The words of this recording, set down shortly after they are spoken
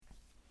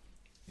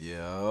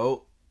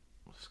Yo,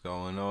 what's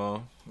going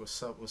on?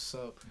 What's up? What's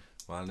up?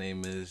 My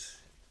name is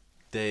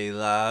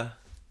DelahNOCHE,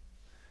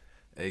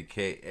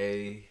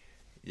 aka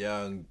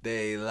Young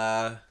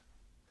DelahNOCHE,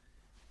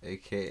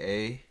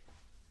 aka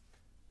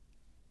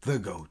the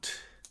GOAT.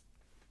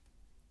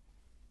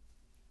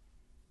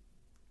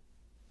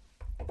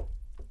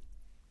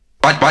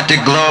 What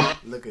the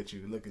glove? Look at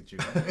you. Look at you.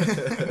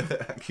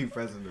 I keep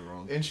pressing it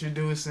wrong.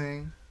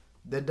 Introducing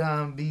the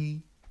Don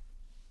B,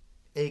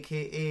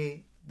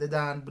 a.k.a. the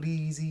Don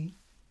Breezy,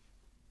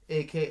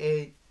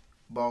 a.k.a.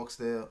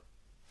 Barksdale.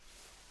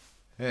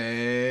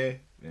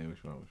 Hey. Damn,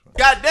 which one?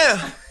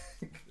 Goddamn!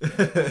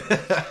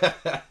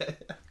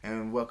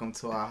 And welcome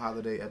to our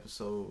holiday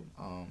episode.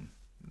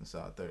 This is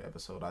our third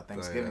episode, our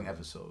Thanksgiving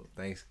episode.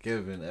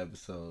 Thanksgiving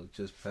episode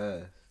just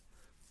passed.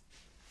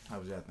 How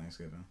was your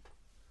Thanksgiving?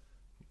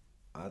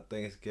 Our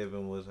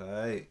Thanksgiving was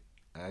alright.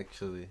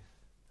 Actually,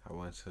 I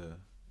went to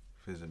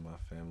visit my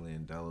family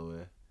in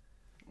Delaware.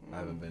 I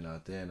haven't been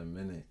out there in a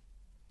minute.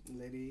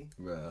 Liddy.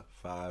 Bruh,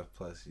 5+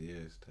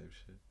 years type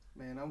shit.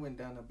 Man, I went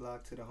down the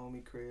block to the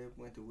homie crib,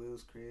 went to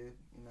Will's crib,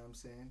 you know what I'm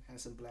saying?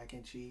 Had some black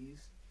and cheese.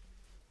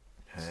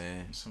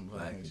 Hey, Some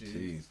mac and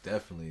cheese.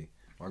 Definitely.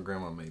 My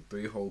grandma made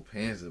 3 whole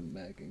pans of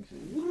mac and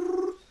cheese.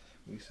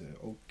 We said,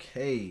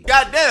 okay.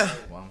 Goddamn!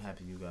 Well, I'm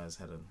happy you guys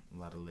had a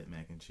lot of lit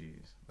mac and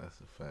cheese. That's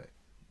a fact.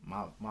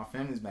 My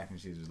family's mac and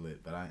cheese was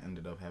lit, but I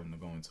ended up having to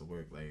go into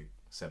work like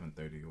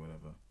 7:30 or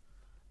whatever.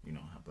 You know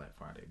how Black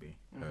Friday be.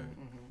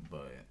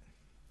 But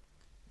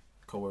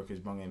coworkers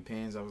brought in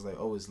pans. I was like,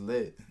 oh, it's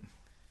lit.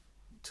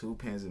 2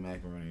 pans of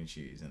macaroni and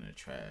cheese in the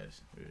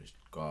trash. It was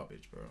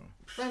garbage, bro.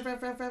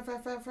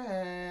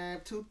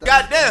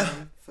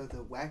 Goddamn! For the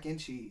whack and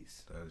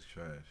cheese. That was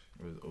trash.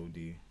 It was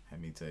OD.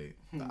 Had me take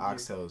the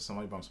oxtail.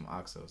 Somebody brought some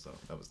oxtail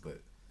stuff. That was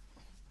lit.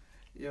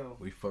 Yo,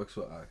 We fucks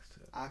with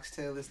oxtail.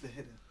 oxtail is the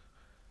hitter.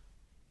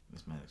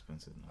 It's mad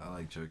expensive. I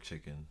like jerk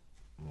chicken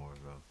more,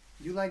 bro.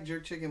 You like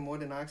jerk chicken more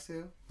than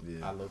oxtail?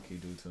 Yeah. I low key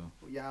do too.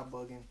 Y'all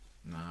bugging.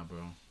 Nah, bro.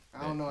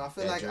 I don't know. I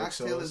feel that like jerk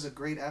oxtail sauce? is a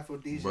great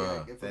aphrodisiac.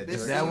 Bruh, If a that bitch jerk-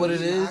 Is that what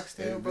it eating is?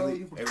 Oxtail, It bro, really,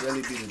 you- it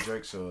really be the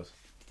jerk sauce.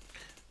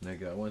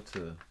 Nigga,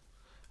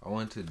 I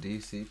went to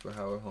DC for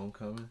Howard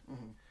Homecoming,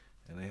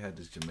 and they had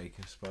this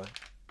Jamaican spot.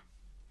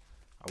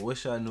 I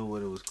wish I knew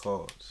what it was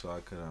called so I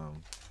could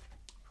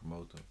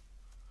promote them.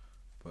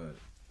 But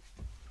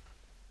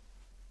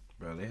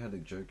bro, they had a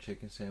jerk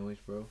chicken sandwich,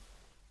 bro.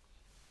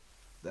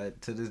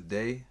 That to this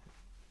day,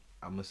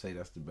 I'm gonna say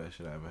that's the best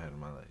shit I ever had in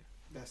my life.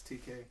 That's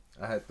TK.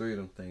 I had 3 of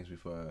them things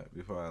before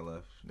I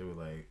left. They were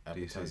like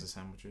appetizer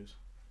sandwiches.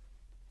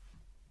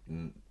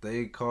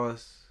 They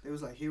cost It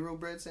was like hero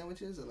bread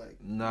sandwiches or like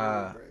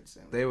Nah, hero bread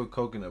sandwiches? they were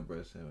coconut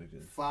bread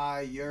sandwiches. That's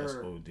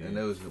Fire. OD. And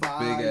there was a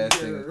Fire. big ass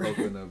thing of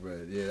coconut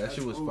bread. Yeah, that That's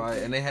shit was OD.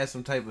 fire. And they had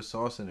some type of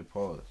sauce in it,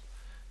 pause.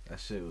 That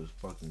shit was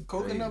fucking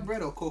Coconut crazy.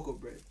 bread or cocoa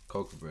bread?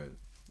 Cocoa bread.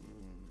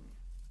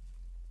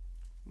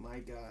 My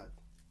God.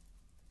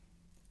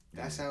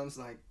 That sounds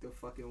like the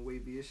fucking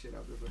waviest shit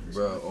I've ever heard.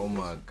 Bro, oh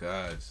my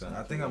god, son.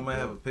 I think I might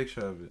have a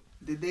picture of it.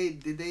 Did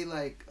they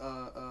like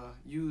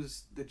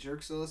use the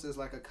jerk sauce as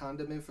like a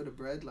condiment for the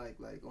bread, like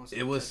on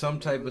It was some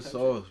type of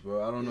sauce,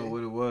 bro. I don't know Yeah.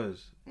 what it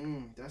was.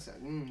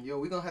 Yo,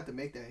 we gonna have to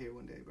make that here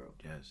one day, bro.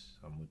 Yes,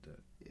 I'm with that.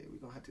 Yeah, we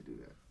gonna have to do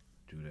that.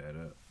 Do that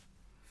up.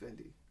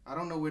 Fendi. I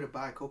don't know where to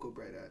buy cocoa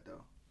bread at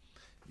though.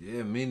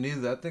 Yeah, me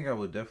neither. I think I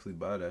would definitely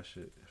buy that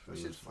shit if That it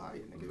shit's was fire,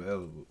 nigga.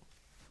 available.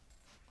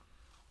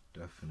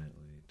 Definitely.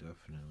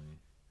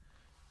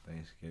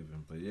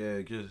 Thanksgiving. But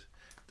yeah, just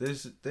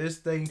this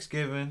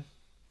Thanksgiving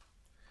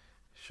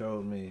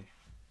showed me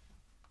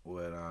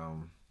what it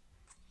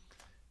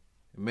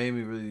made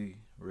me really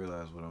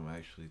realize what I'm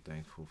actually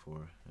thankful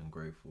for and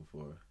grateful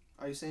for.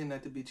 Are you saying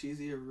that to be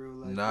cheesy or real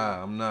life?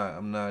 Nah, I'm not.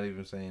 I'm not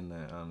even saying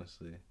that,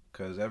 honestly.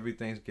 Because every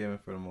Thanksgiving,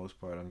 for the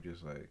most part, I'm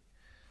just like,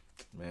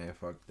 man,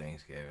 fuck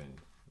Thanksgiving.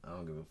 I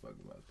don't give a fuck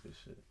about this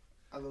shit.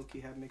 I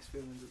low-key have mixed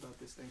feelings about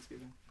this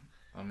Thanksgiving.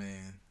 I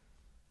mean,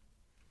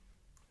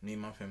 me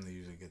and my family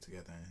usually get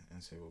together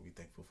and say what we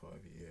thankful for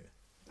every year.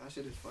 That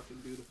shit is fucking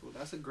beautiful.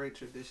 That's a great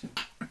tradition.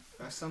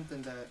 That's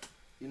something that,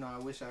 I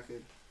wish I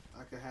could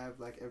have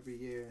like every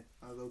year.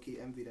 I low-key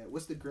envy that.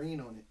 What's the green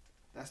on it?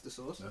 That's the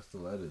sauce? That's the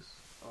lettuce.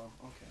 Oh,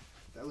 okay.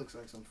 That looks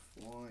like some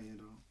flan,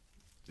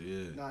 though.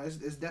 Yeah. Nah, it's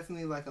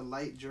definitely like a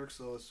light jerk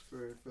sauce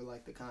for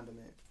like the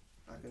condiment.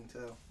 I can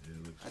tell.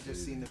 It looks I just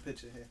crazy. seen the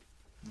picture here.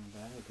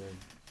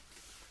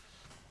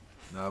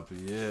 Nah, but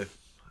yeah,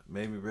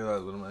 made me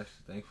realize what I'm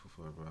actually thankful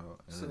for, bro.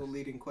 And So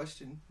leading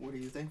question, what are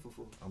you thankful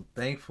for? I'm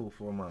thankful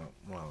for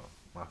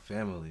my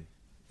family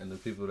and the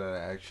people that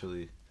are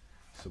actually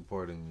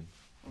supporting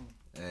me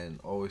and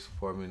always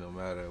support me no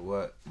matter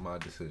what my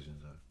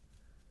decisions are.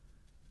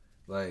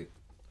 Like,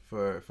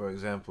 for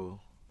example,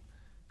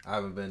 I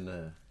haven't been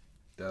to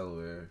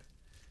Delaware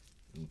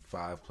in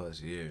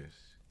 5+ years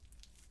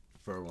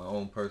for my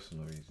own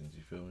personal reasons.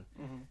 You feel me?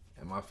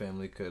 And my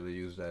family could have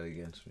used that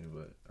against me,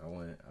 but I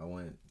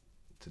went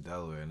to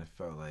Delaware and it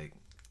felt like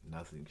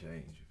nothing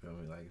changed. You feel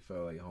me? Like it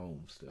felt like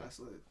home still. That's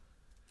lit.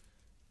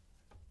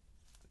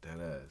 That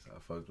ass. I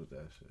fucked with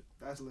that shit.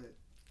 That's lit.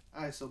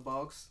 All right, so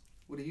Barks,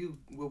 what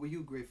were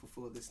you grateful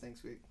for this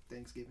Thanksgiving?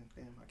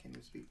 Damn, I can't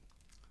even speak.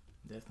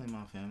 Definitely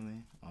my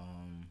family.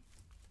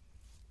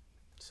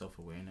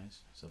 Self-awareness,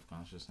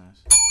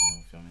 self-consciousness.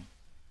 You feel me?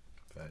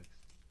 Facts.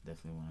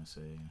 Definitely want to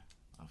say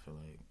I feel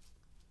like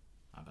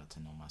I got to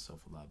know myself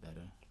a lot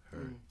better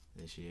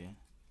this year,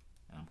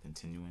 and I'm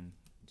continuing,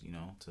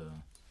 to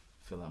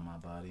fill out my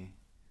body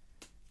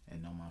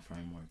and know my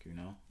framework.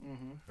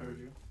 Heard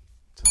you.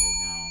 To lay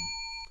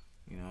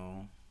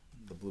down,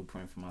 the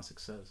blueprint for my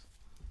success.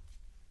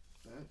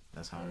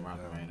 That's how I'm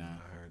rocking right now.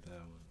 I heard that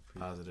one.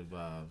 Positive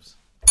vibes.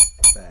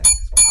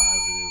 Facts.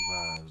 Positive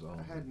vibes.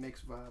 Only. I had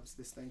mixed vibes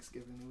this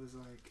Thanksgiving. It was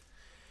like,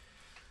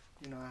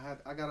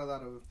 I got a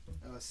lot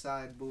of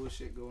side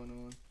bullshit going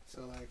on.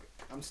 So like,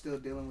 I'm still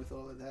dealing with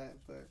all of that,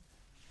 but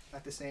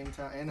at the same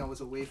time, and I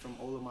was away from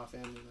all of my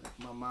family. Like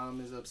my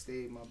mom is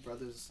upstate, my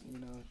brothers,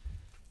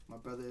 my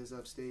brother is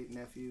upstate,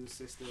 nephew,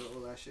 sister,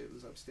 all that shit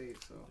was upstate.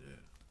 So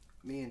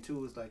me and Two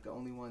was like the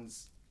only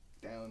ones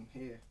down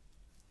here.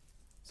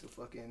 So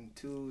fucking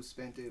Two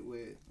spent it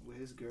with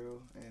his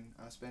girl, and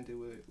I spent it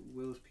with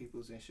Will's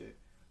peoples and shit.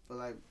 But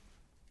like,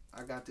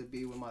 I got to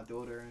be with my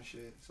daughter and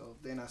shit. So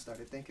then I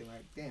started thinking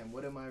like, damn,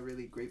 what am I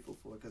really grateful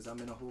for? Because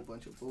I'm in a whole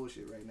bunch of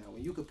bullshit right now.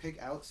 When you could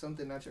pick out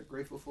something that you're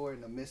grateful for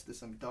in the midst of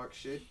some dark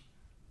shit,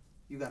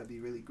 you got to be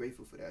really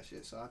grateful for that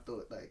shit. So I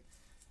thought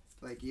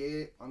like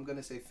yeah, I'm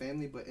gonna say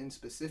family, but in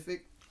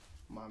specific,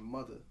 my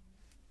mother.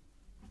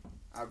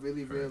 I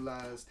really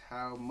realized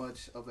how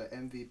much of an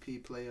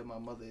MVP player my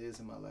mother is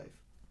in my life.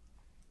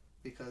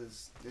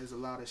 Because there's a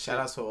lot of shout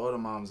out to all the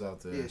moms out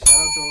there. Yeah, shout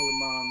out to all the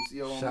moms.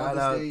 Yo, on shout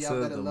Mother's Day, y'all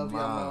to better the love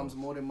your moms. moms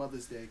more than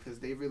Mother's Day, because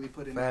they really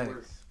put in that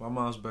work. My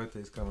mom's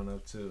birthday's coming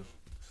up too.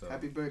 So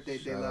happy birthday,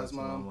 DelahNOCHE's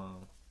mom. My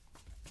mom.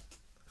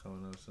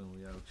 Coming up soon,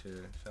 we out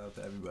here. Shout out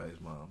to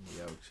everybody's mom.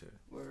 We out here.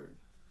 Word.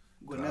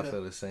 I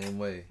feel the same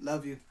way.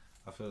 Love you.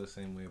 I feel the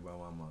same way about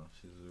my mom.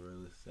 She's the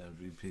realest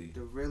MVP.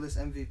 The realest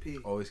MVP.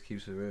 Always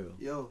keeps it real.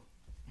 Yo,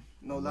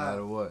 no lie. No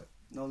matter what.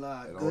 No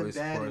lie. It Good,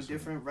 bad,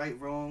 indifferent, right,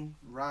 wrong,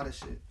 rada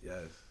shit.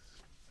 Yes.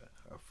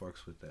 I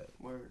fucks with that.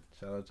 Word.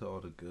 Shout out to all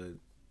the good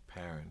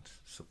parents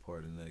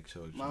supporting their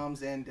children.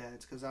 Moms and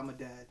dads, because I'm a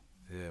dad.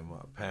 Yeah, my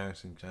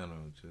parents in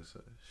general. Just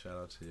shout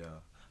out to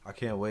y'all. I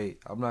can't wait.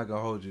 I'm not going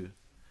to hold you.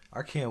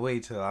 I can't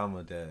wait till I'm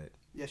a dad.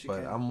 Yes, you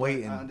but can. I'm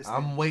waiting.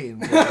 I'm waiting.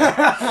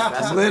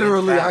 That's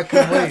literally, I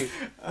can wait.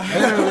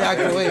 Literally, I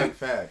can wait. Big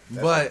fact.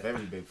 That's but a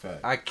very big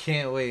fact. I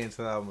can't wait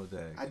until I'm a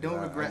dad. I don't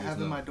regret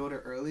having my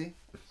daughter early.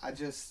 I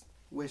just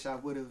wish I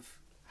would have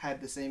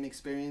had the same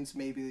experience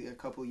maybe a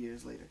couple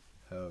years later.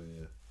 Hell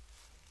yeah.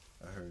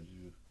 I heard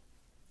you.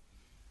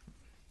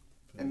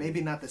 And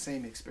maybe not the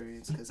same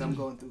experience, because I'm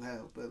going through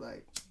hell. But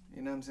like,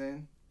 you know what I'm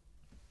saying?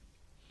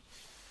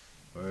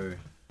 Word.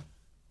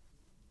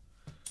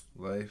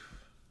 Life.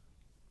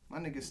 My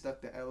nigga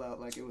stuck the L out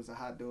like it was a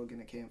hot dog in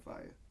a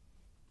campfire.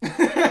 Be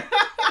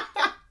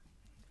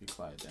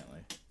quiet, gently.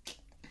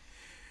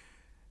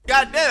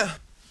 Goddamn.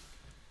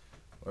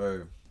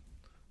 Word.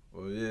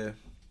 Well, yeah.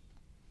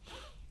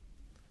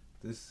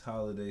 This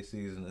holiday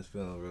season is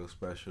feeling real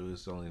special.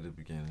 It's only the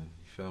beginning.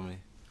 You feel me?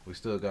 We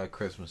still got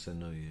Christmas and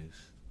New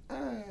Year's.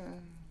 I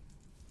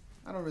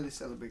don't really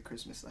celebrate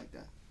Christmas like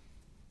that.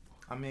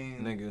 I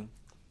mean, Nigga,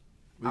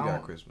 we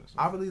got Christmas.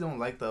 I really don't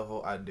like the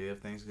whole idea of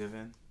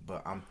Thanksgiving,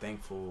 but I'm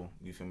thankful,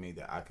 you feel me,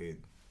 that I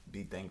could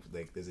be thankful.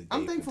 Like, there's a day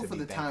I'm thankful for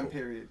the thankful. time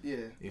period,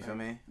 yeah. You feel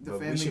me? The but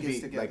family we should gets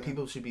be together. like,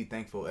 people should be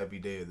thankful every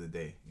day of the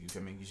day. You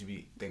feel me? You should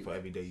be thankful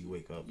every day you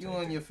wake up. You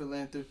on your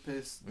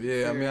philanthropist.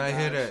 Yeah, I mean, I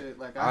hear that. Shit.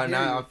 Like,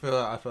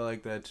 I feel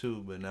like that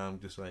too, but now I'm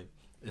just like,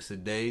 it's a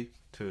day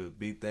to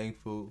be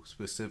thankful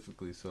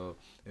specifically. So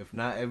if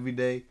not every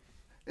day,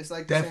 it's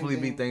like definitely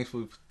be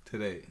thankful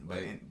today.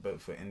 But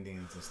for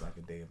Indians, it's like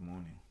a day of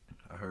mourning.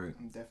 I heard.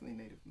 I'm definitely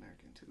Native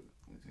American too.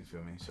 You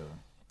feel me? So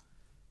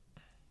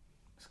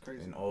it's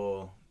crazy. In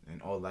all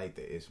light,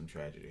 there is some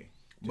tragedy.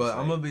 But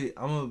I'm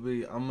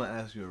gonna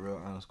ask you a real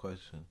honest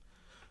question,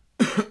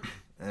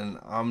 and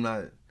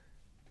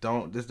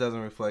this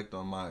doesn't reflect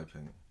on my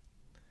opinion.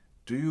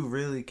 Do you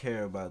really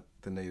care about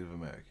the Native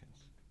Americans?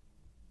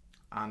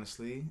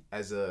 Honestly,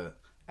 as a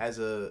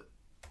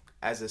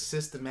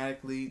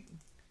systematically,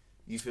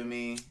 you feel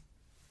me,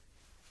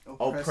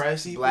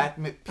 oppressed black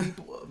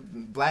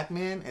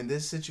man in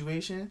this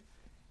situation,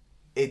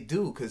 it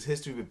do, because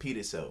history repeat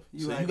itself.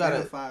 You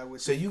gotta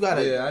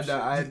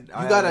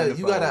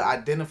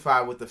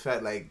identify with the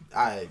fact, like,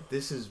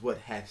 this is what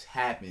has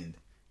happened,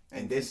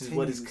 and this is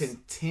what is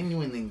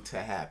continuing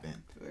to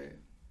happen.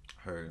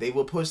 Heard. They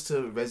were pushed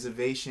to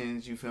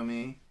reservations. You feel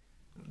me?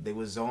 They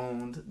were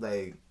zoned.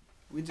 Like,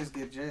 we just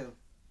get jail.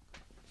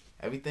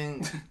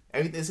 Everything.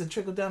 It's a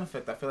trickle down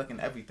effect. I feel like in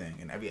everything,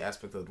 in every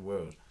aspect of the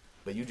world.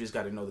 But you just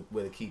got to know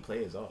where the key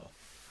players are.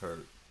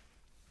 Heard.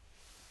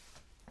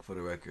 For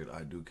the record,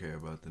 I do care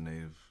about the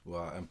Native.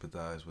 Well, I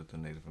empathize with the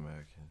Native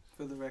Americans.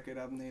 For the record,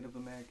 I'm Native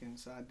American,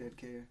 so I did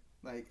care.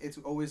 Like, it's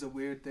always a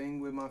weird thing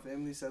with my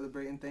family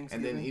celebrating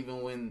Thanksgiving. And then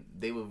even when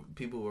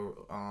people were,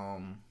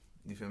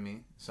 you feel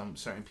me?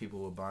 Certain people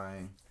were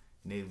buying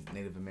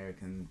Native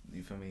American,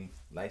 you feel me,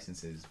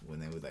 licenses when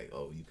they were like,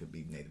 oh, you could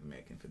be Native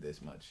American for this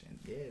much, and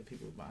yeah,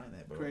 people were buying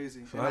that, bro.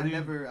 Crazy. So and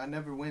I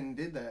never went and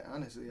did that.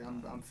 Honestly,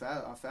 I'm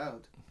fouled. I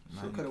fouled.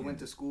 Nah, I you could have went can't.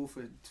 to school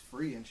for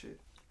free and shit.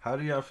 How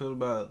do y'all feel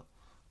about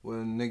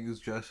when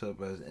niggas dress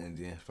up as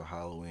Indians for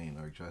Halloween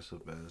or dress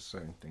up as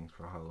certain things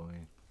for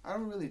Halloween? I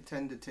don't really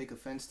tend to take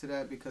offense to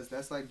that because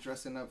that's like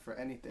dressing up for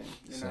anything.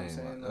 You know what I'm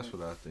saying? That's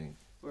like, what I think.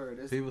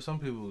 word. Some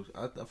people,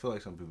 I feel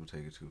like some people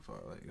take it too far.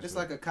 Like It's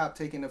like a cop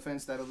taking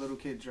offense that a little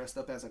kid dressed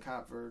up as a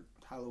cop for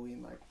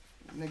Halloween. Like,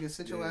 nigga,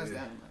 sit your ass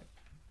down. Like,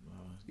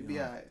 Well, you be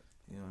alright.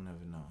 You don't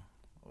never know.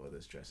 All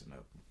this dressing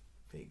up,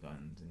 fake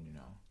guns, and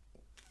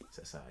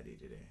society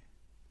today.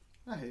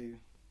 I hear you.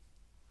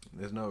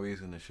 There's no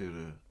reason to shoot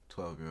a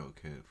 12-year-old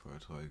kid for a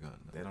toy gun.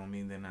 That don't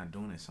mean they're not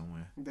doing it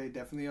somewhere. They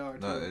definitely are.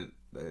 No, Too.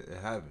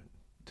 it happened.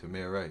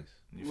 Tamir Rice.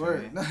 You feel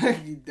Word. me?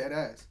 You dead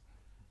ass.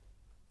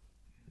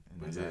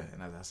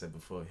 And as I said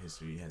before,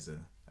 history has a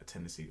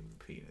tendency to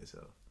repeat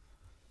itself,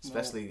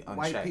 especially No,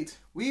 unchecked. white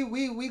people.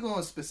 We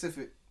going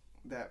specific.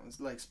 That was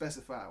like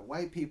specify.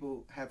 White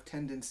people have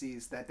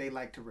tendencies that they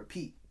like to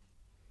repeat.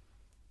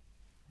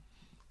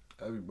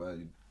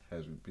 Everybody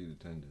has repeated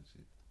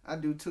tendencies. I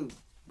do too,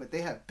 but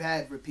they have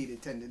bad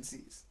repeated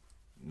tendencies.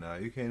 Nah,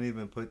 you can't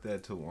even put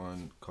that to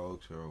one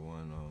culture or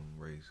one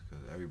race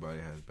because everybody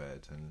has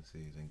bad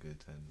tendencies and good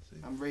tendencies.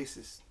 I'm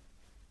racist.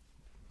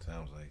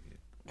 Sounds like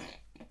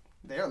it.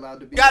 They're allowed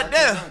to be.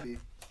 Goddamn. Why can't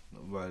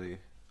I be?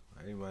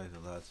 Everybody's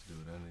allowed to do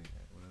whatever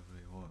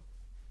they want.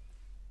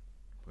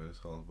 But it's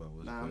all about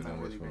what's Nah, I'm good not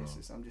and what's really wrong.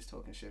 racist. I'm just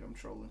talking shit. I'm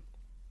trolling.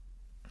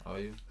 Are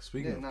you?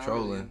 Speaking Yeah, of nah, I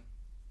trolling, really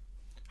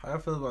how y'all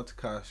feel about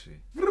Tekashi?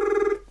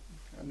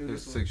 I knew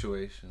His this one.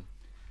 situation.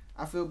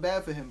 I feel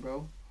bad for him,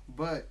 bro.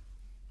 But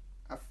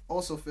I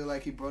also feel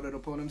like he brought it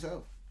upon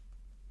himself.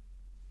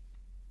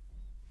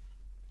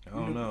 I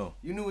don't know.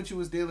 You knew what you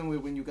was dealing with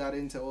when you got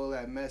into all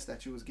that mess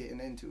that you was getting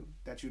into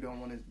that you don't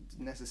want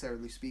to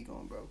necessarily speak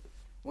on, bro.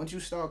 Once you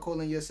start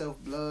calling yourself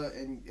blood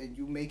and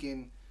you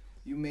making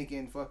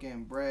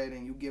fucking bread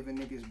and you giving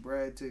niggas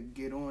bread to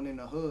get on in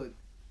the hood,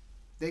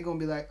 they gonna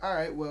be like, all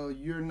right, well,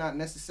 you're not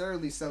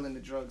necessarily selling the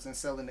drugs and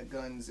selling the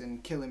guns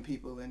and killing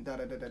people and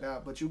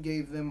da-da-da-da-da, but you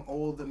gave them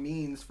all the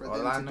means for them to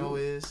do. All I know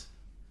is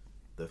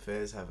the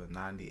feds have a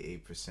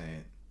 98%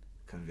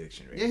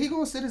 conviction rate. Yeah, he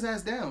gonna sit his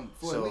ass down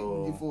for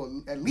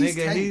at least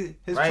Nigga, 10.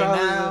 his right trial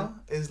now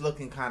is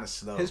looking kind of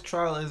slow. his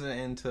trial isn't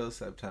until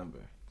September.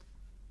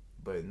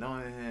 But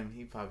knowing him,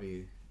 he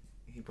probably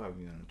gonna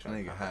try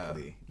Nigga to have.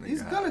 plea.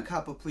 He's gonna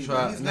cop a plea.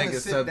 Try- He's gonna nigga,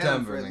 sit down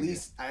September, for at nigga.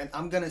 least.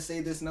 I'm gonna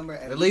say this number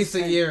At least a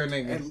 10 year,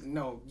 nigga.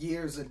 No,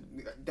 years.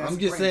 That's I'm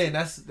just granted. saying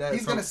that's.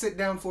 He's gonna sit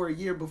down for a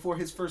year before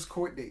his first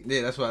court date.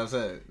 Yeah, that's what I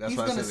said. That's He's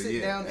why I gonna said a sit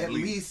year. down at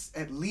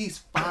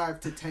least 5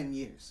 to 10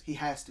 years. He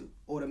has to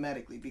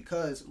automatically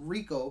because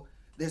RICO.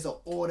 There's an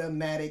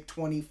automatic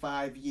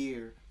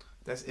 25-year.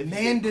 That's if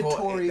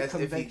mandatory he get caught. That's if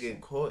he conviction.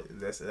 get caught.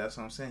 That's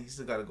what I'm saying. He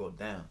still got to go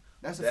down.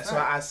 That's a That's fact.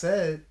 why I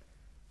said.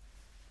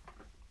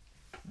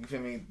 You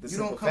feel me? The You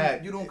simple don't come.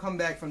 fact. You don't come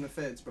back from the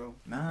feds, bro.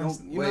 Nah,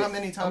 Don't, you wait, know how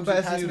many times I'm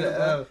you passing pass you me the the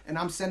ball, L. and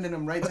I'm sending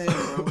them right to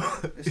him, bro.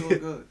 It's all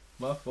good.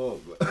 My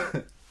fault,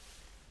 but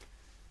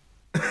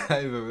I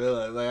didn't even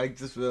realize. Like I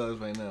just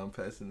realized right now I'm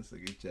passing this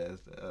nigga Jazz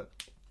the L.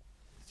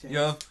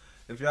 Yo,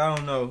 if y'all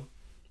don't know,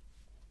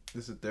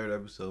 this is the 3rd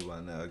episode by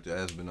now.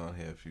 Jazz been on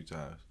here a few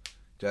times.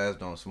 Jazz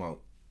don't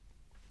smoke.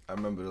 I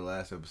remember the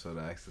last episode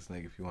I asked this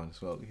nigga if he wanted to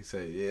smoke. He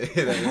said, yeah.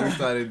 Like, we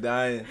started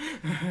dying.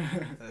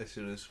 That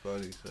shit is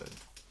funny. So,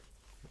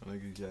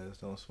 nigga Jazz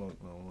don't smoke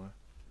no more.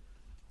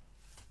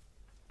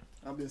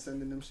 I've been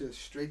sending them shit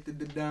straight to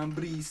the Don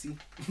Breezy.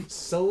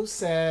 So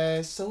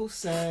sad. So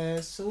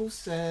sad. So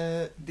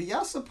sad. Do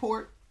y'all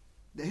support?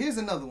 Here's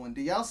another one.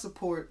 Do y'all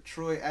support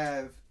Troy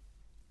Ave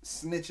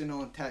snitching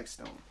on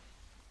Taxstone?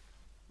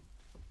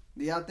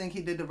 Do y'all think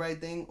he did the right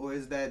thing, or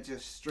is that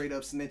just straight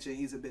up snitching?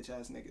 He's a bitch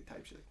ass nigga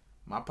type shit.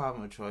 My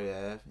problem with Troy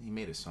Ave, he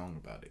made a song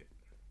about it.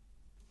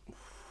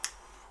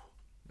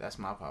 That's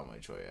my problem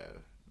with Troy Ave.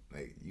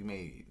 Like, you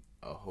made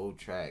a whole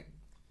track.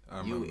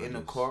 You in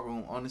the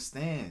courtroom on the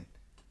stand.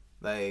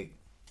 Like,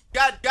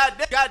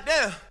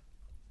 Goddamn.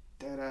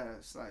 That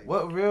ass. Like,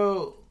 what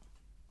real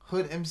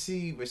hood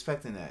MC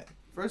respecting that?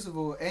 first of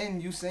all,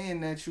 and you saying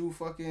that you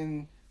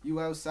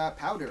outside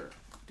powder.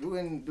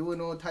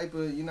 Doing all type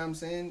of, you know what I'm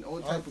saying? All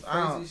type of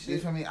crazy shit. You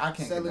feel me? I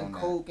can't selling get on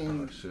coke that.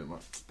 and Oh, shit, my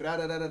da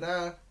da da da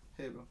da.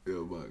 Hey, bro.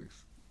 Bill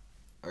Bugs.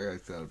 I gotta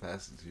try to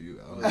pass it to you.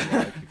 I don't know why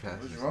I keep passing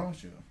What's it. wrong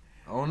with you?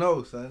 I don't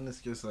know, son.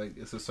 It's just like,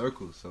 it's a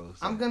circle, so.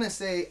 It's I'm like, gonna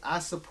say I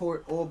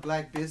support all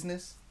black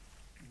business,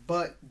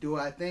 but do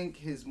I think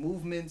his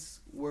movements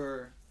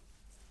were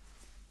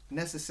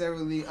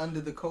necessarily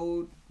under the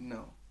code?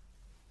 No.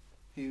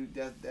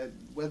 That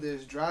whether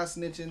it's dry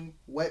snitching,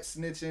 wet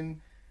snitching,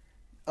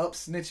 up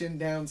snitching,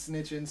 down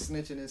snitching,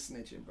 snitching is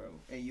snitching, bro.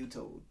 And you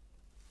told.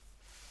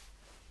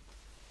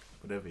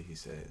 Whatever he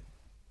said.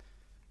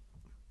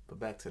 But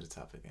back to the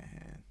topic at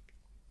hand.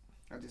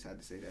 I just had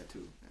to say that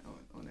too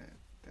on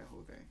that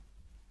whole thing.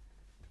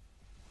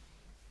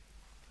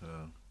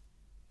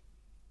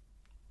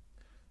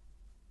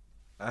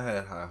 I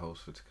had high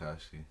hopes for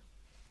Tekashi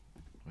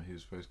when he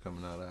was first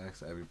coming out. I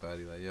asked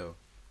everybody like, "Yo,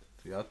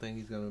 do y'all think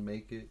he's gonna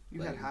make it?" You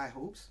like, had high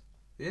hopes?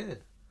 Yeah.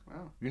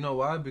 Wow. You know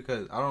why?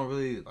 Because I don't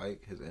really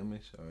like his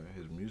image or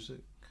his music,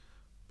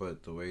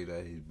 but the way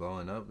that he's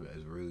blowing up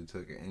has really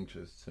took an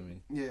interest to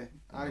me. Yeah,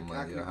 I I'm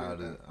like, can yo,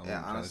 agree with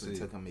that. Honestly,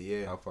 took him a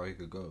year, how far he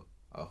could go.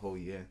 a whole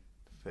year,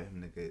 for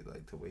him to get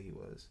like to where he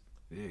was.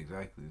 Yeah,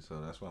 exactly.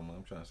 So that's why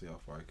I'm trying to see how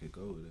far he could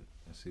go with it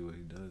and see what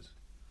he does.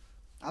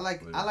 I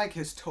like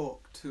his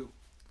talk too.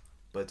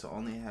 But to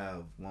only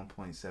have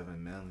 1.7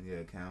 million in your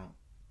account,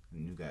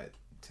 and you got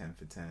 10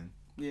 for 10.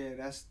 Yeah,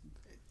 that's.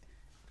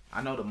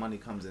 I know the money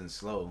comes in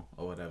slow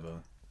or whatever.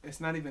 It's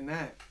not even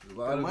that.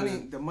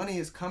 The the money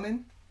is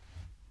coming,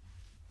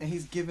 and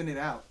he's giving it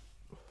out.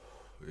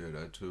 Yeah,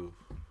 that too.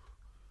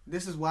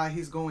 This is why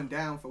he's going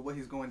down for what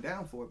he's going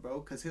down for,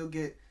 bro. Because he'll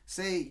get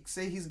say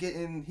he's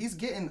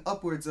getting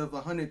upwards of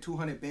 100,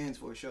 200 bands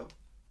for a show.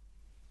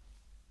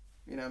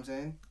 You know what I'm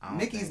saying?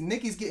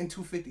 Nicki's getting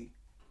 250.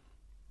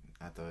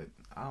 I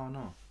don't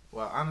know.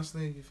 Well,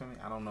 honestly, you feel me?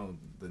 I don't know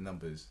the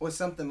numbers or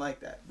something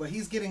like that. But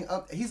he's getting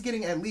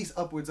at least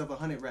upwards of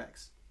 100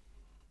 racks.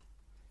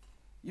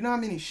 You know how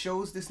many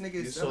shows this nigga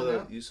is selling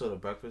out? You saw the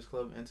Breakfast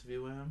Club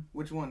interview with him?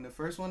 Which one? The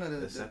first one or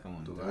the second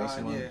one? The last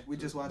one? Yeah, we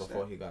just watched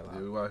before that. He got locked.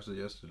 Yeah, we watched it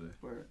yesterday.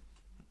 Word.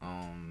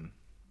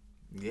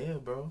 Yeah,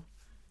 bro.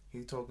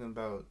 He talking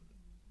about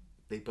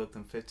they booked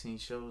him 15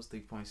 shows,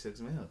 3.6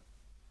 mil.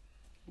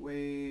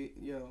 Wait,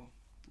 yo,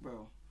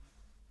 bro.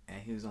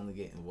 And he was only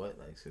getting what,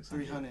 like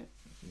 600? 300.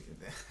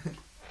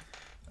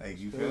 Like,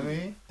 you feel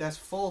me? That's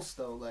false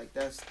though. Like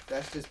that's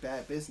just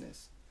bad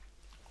business.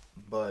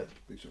 But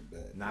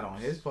not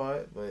on his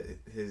part, but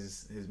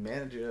his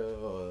manager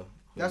or.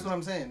 That's what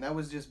I'm saying. That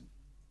was just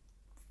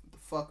the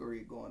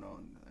fuckery going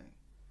on. Like,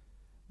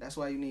 that's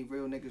why you need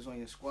real niggas on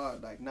your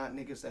squad. Like, not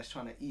niggas that's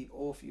trying to eat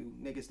off you.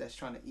 Niggas that's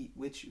trying to eat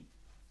with you.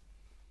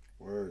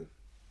 Word.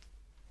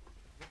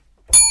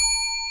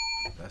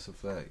 That's a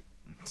fact.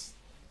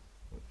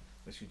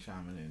 What you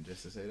chiming in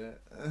just to say that?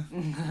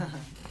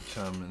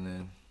 Chiming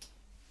in.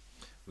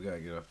 We gotta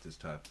get off this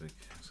topic.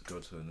 Let's go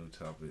to a new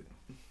topic.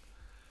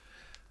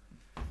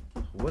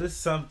 What is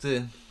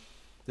something?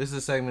 This is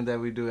a segment that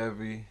we do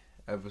every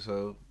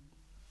episode.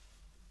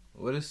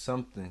 What is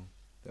something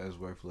that is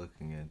worth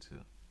looking into?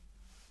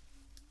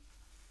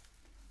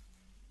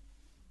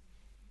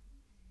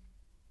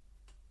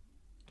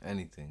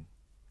 Anything.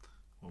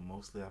 Well,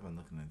 mostly I've been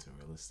looking into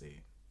real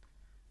estate.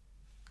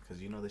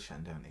 Because you know they're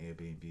shutting down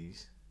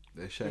Airbnbs.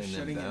 They're shutting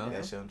them down?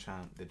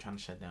 They're trying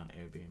to shut down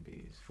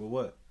Airbnbs. For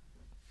what?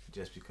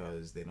 Just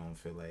because they don't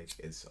feel like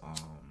it's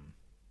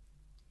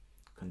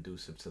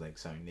conducive to like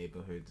certain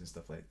neighborhoods and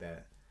stuff like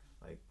that.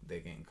 Like they're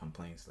getting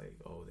complaints like,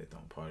 oh, they're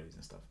throwing parties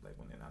and stuff like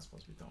when they're not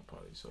supposed to be throwing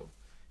parties. So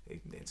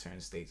in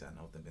certain states, I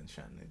know they've been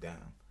shutting it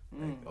down.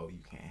 Like, oh,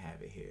 you can't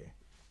have it here.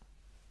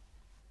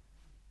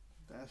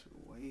 That's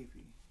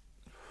wavy.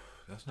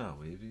 That's not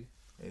wavy.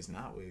 It's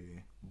not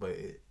wavy, but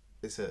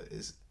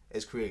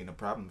it's creating a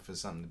problem for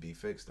something to be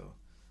fixed though.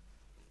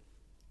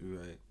 You're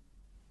right.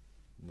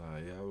 Nah,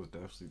 yeah, I was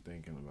definitely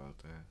thinking about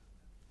that.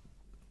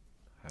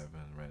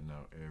 Having right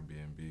now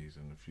Airbnbs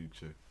in the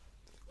future.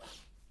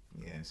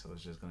 Yeah, so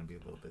it's just gonna be a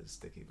little bit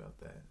sticky about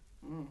that.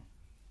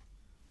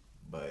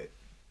 But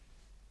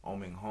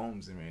owning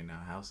homes and right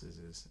now houses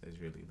is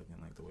really looking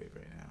like the wave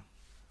right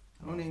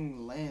now.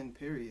 Owning land,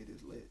 period,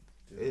 is lit.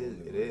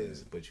 It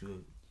is, but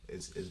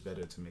it's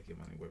better to make your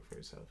money work for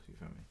yourself. You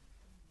feel me?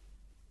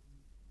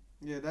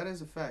 Yeah, that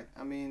is a fact.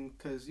 I mean,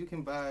 because you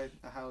can buy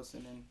a house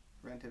and then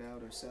rent it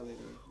out or sell it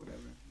or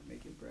whatever,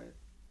 make your bread.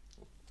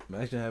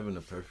 Imagine having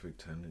the perfect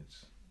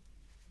tenants.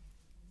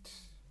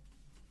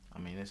 I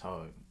mean, it's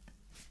hard.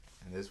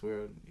 In this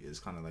world, it's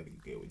kind of like you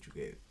get what you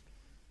get.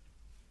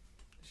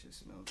 Shit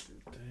smells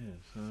good. Damn,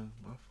 son,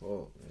 my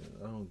fault, man.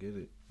 I don't get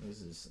it.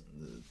 This is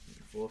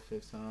the 4th,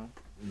 5th time.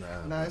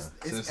 Nah,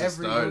 it's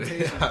every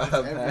rotation. It's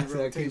every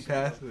rotation. I keep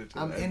passing it to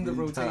him. I'm in the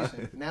rotation.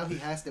 Time. Now he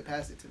has to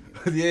pass it to me.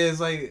 Yeah, it's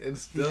like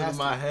it's still in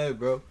my head,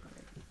 bro.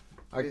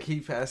 I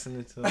keep passing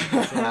it to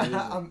him.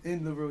 I'm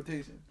in the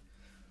rotation.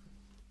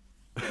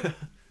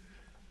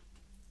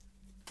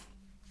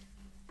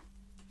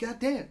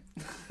 Goddamn.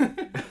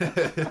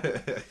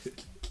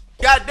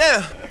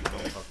 Goddamn.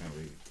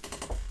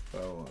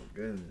 Oh my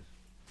goodness.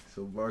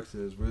 So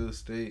Barksdale is real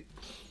estate.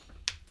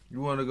 You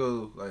want to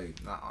go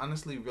like? Nah,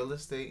 honestly, real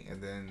estate, and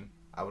then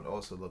I would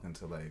also look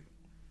into like.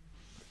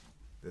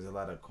 There's a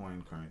lot of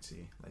coin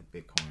currency, like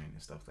Bitcoin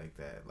and stuff like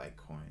that, like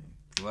coin.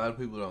 A lot of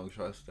people don't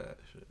trust that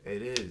shit.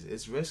 It is.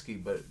 It's risky,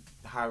 but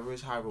high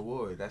risk, high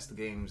reward. That's the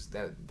games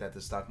that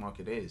the stock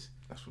market is.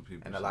 That's what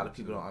people. And a lot of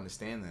people don't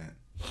understand that.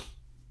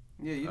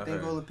 Yeah, you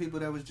think all the people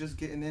that was just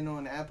getting in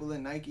on Apple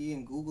and Nike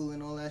and Google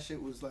and all that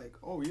shit was like,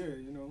 oh yeah,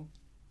 you know,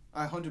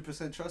 I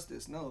 100% trust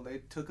this. No, they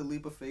took a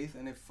leap of faith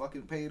and it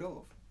fucking paid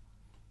off.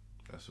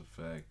 That's a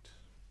fact.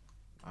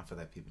 I feel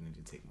like people need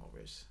to take more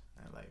risks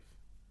in life.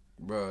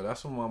 Bro,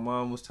 that's what my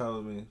mom was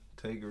telling me.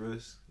 Take a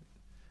risk,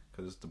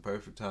 cause it's the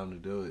perfect time to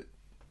do it.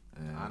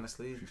 And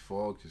honestly, if you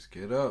fall, just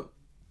get up.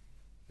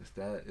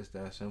 It's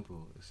that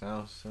simple. It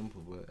sounds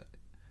simple, but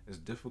it's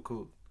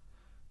difficult.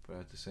 But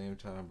at the same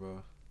time,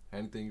 bro,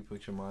 anything you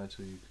put your mind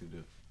to, you could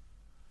do.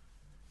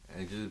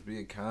 And just be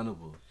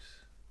accountable.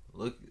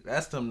 Look,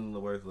 that's something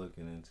worth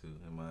looking into,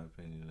 in my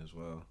opinion, as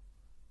well.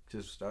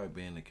 Just start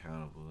being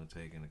accountable and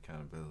taking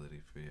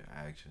accountability for your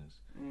actions,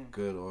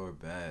 good or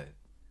bad,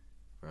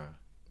 bro.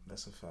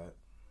 That's a fact.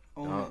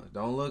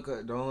 Don't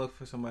look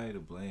for somebody to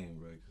blame,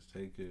 bro. Just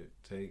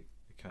take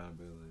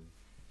accountability.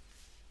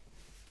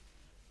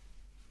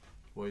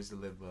 Ways to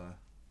live by,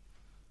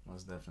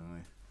 most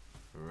definitely.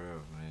 For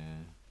real,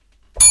 man.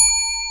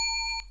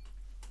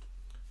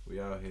 We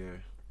out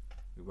here.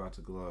 We about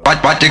to glow.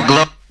 What to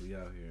glow? We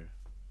out here.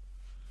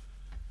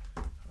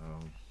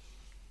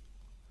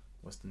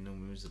 What's the new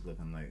music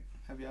looking like?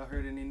 Have y'all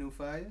heard any new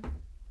fire?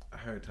 I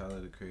heard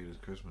Tyler the Creator's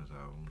Christmas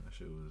album. That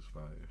shit was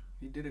fire.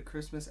 He did a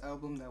Christmas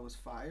album that was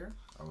fire.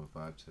 I would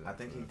vibe to that. I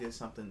think he did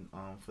something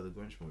for the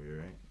Grinch movie,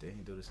 right? Did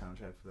he do the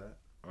soundtrack for that?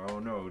 I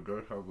don't know. It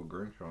does have a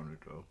Grinch on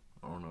it though.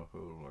 I don't know if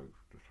it was like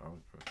the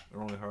soundtrack. It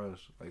only has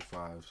like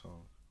 5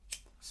 songs.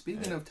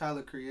 Speaking of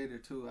Tyler Creator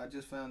too, I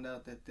just found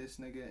out that this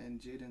nigga and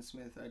Jaden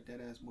Smith are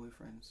dead ass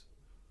boyfriends.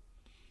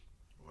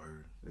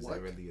 Word. Is What?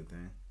 that really a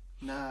thing?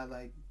 Nah,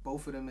 like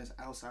both of them is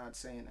outside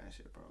saying that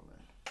shit, bro.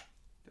 Like,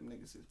 them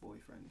niggas is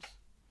boyfriends.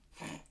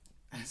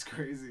 That's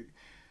crazy.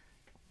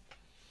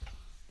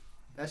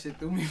 That shit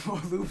threw me for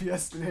a loop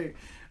yesterday.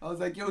 I was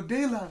like, yo,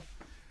 Delah,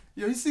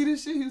 yo, you see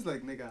this shit? He was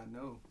like, nigga, I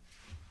know.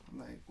 I'm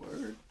like,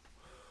 word.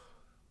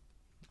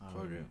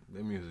 Fuck it.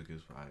 Their music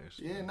is fire.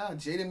 So. Yeah, nah,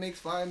 Jaden makes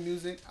fire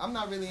music. I'm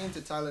not really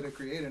into Tyler the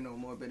Creator no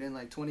more, but in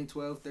like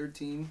 2012,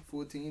 13,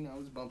 14, I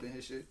was bumping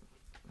his shit.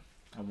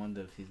 I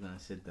wonder if he's gonna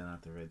sit down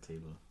at the red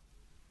table.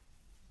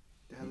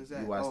 The hell is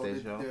that? You watched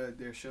their show?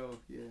 Their show,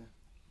 yeah.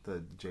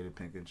 The Jada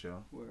Pinkett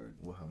show? Word.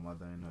 With her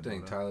mother and her I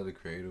think daughter? Tyler the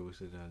Creator would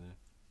sit down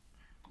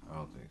there. I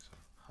don't think so.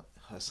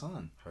 Her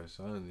son. Her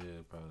son,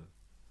 yeah, probably.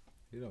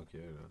 He don't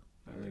care though.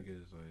 That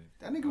nigga is like.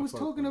 That nigga was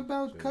talking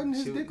about cutting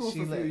his dick off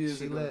a few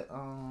years ago.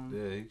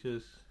 Yeah, he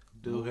just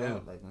do moved him.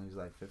 out, like when he was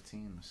like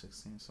 15 or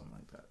 16, something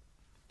like that.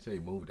 Say he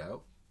moved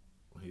out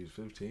when he was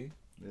 15.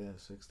 Yeah,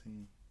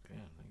 16. Damn,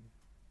 nigga.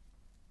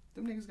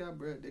 Them niggas got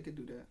bread. They could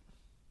do that.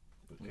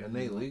 But can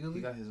they legally?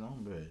 He got his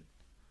own bread.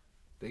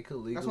 They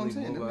could That's what I'm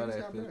legally saying. move Them out niggas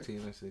at got bread. 15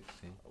 or 16.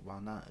 Why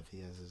not if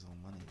he has his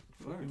own money?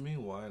 What do you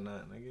mean, why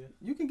not, nigga?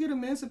 You can get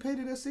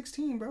emancipated at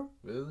 16, bro.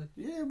 Really?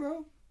 Yeah,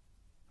 bro.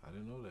 I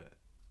didn't know that.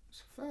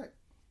 It's a fact.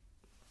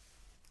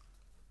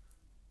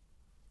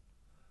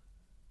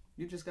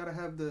 You just gotta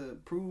have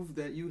prove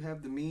that you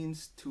have the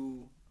means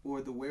to,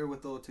 or the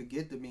wherewithal to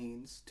get the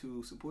means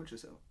to support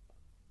yourself.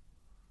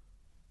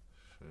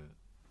 Shit.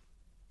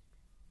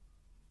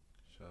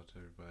 Shout out to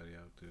everybody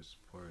out there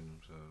supporting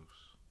themselves.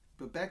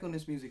 But back on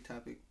this music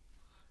topic,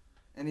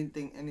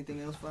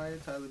 anything else fire?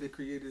 Tyler the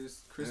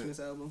Creator's Christmas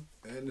album.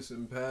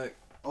 Anderson .Paak.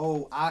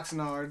 Oh,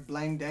 Oxnard,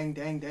 blang, dang,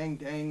 dang, dang,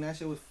 dang. That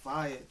shit was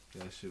fire.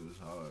 That shit was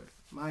hard.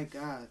 My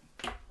God.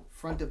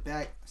 Front to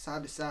back,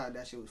 side to side,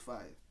 that shit was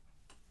fire.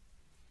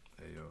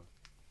 Hey, yo.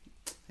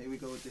 Here we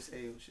go with this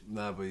Ayo shit.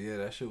 Nah, but yeah,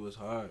 that shit was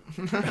hard.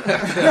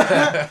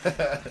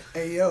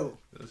 Ayo.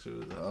 That shit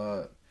was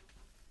hard.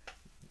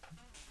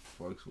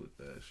 Fucks with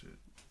that shit.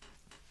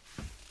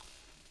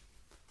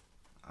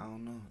 I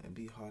don't know. It'd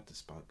be hard to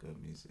spot good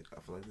music. I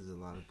feel like there's a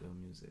lot of good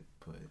music,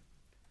 but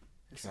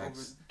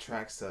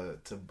tracks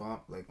to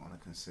bump like on a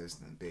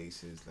consistent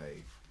basis,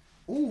 like.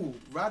 Ooh,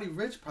 Roddy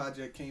Ricch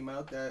project came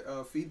out, that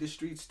Feed the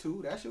Streets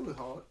 2. That shit was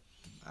hard.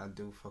 I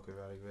do fuck with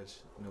Roddy Ricch,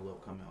 new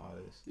upcoming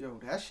artist. Yo,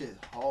 that shit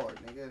hard,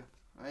 nigga.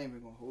 I ain't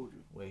even gonna hold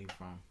you. Where he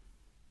from?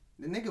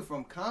 The nigga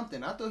from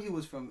Compton. I thought he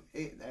was from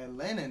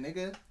Atlanta,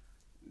 nigga.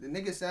 The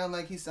nigga sound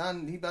like he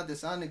about to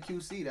sign the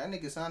QC. That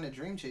nigga signed the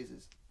Dream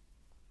Chasers.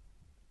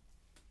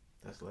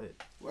 That's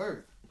lit.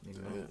 Word.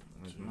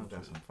 Nigga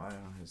got some fire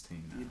on his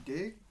team now. You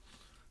dig?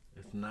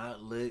 It's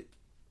not lit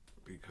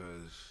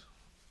because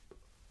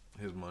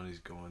his money's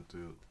going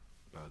through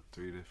about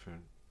 3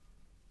 different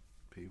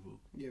people.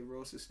 Yeah,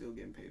 Ross is still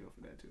getting paid off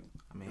of that too.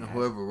 I mean, And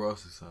whoever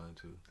Ross is signed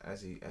to.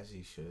 as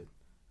he should,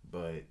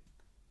 but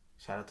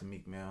shout out to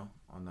Meek Mill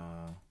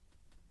on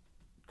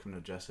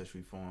criminal justice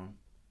reform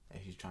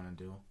that he's trying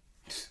to do.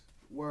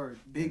 Word.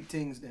 Big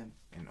things then.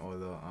 And all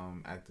the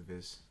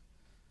activist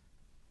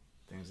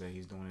things that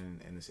he's doing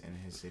in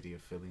his city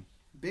of Philly.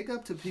 Big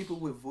up to people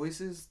with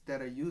voices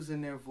that are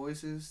using their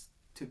voices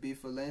to be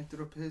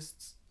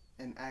philanthropists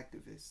and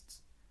activists.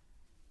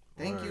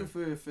 Thank you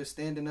for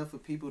standing up for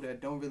people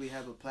that don't really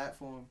have a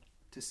platform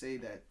to say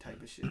that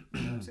type of shit. You know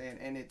what I'm saying?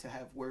 And it to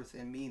have worth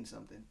and mean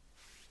something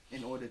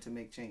in order to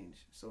make change.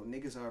 So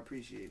niggas are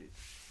appreciated.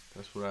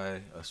 That's what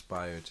I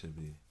aspire to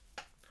be.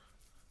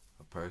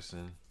 A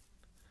person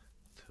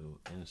to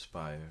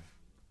inspire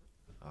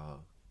a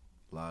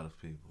lot of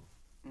people.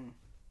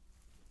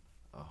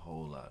 A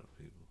whole lot of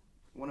people.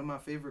 One of my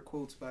favorite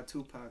quotes by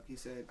Tupac, he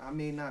said, I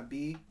may not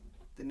be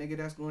the nigga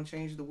that's going to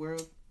change the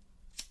world,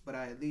 but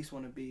I at least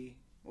want to be,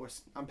 or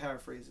I'm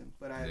paraphrasing,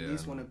 but I at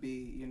least want to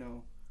be, you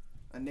know,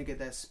 a nigga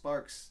that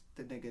sparks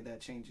the nigga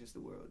that changes the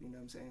world. You know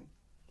what I'm saying?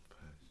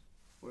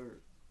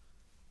 Word.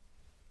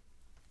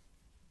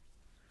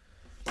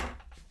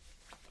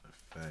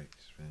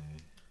 Facts, man.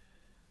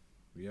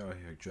 We out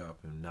here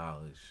dropping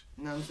knowledge.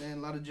 You know what I'm saying?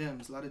 A lot of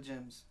gems.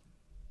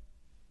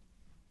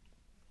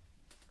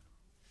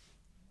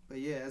 But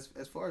yeah,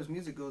 as far as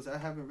music goes, I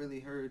haven't really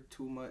heard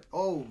too much.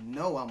 Oh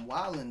no, I'm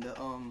wildin'.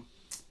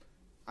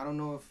 I don't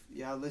know if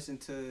y'all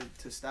listened to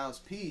Styles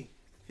P.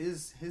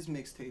 His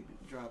mixtape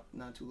dropped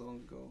not too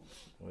long ago.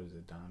 What is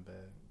it, Dime Bag?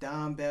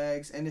 Dime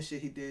Bags and the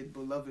shit he did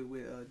Beloved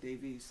with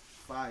Davies.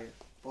 Fire.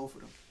 Both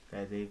of them.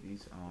 That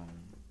Davies,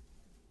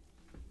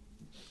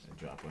 the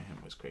drop on him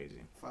was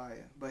crazy.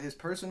 Fire. But his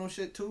personal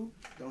shit too,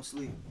 don't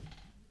sleep.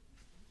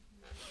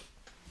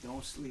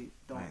 Don't sleep.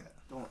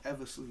 Don't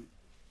ever sleep.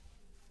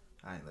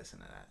 I ain't listen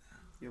to that.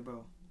 Yeah,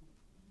 bro.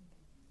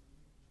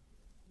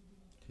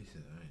 He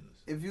said I ain't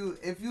listening.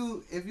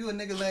 If you a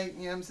nigga like,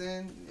 you know what I'm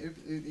saying?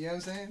 You know what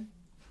I'm saying?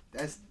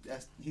 That's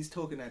he's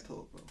talking that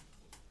talk, bro.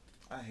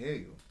 I hear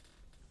you.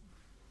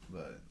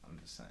 But I'm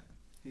just saying.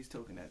 He's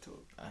talking that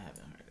talk. I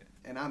haven't heard it.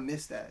 And I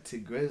missed that. T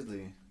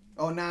Grizzly.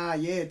 Oh nah,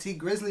 yeah, T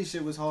Grizzly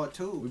shit was hard We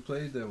too.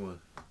 played that one.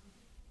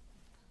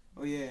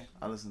 Oh yeah.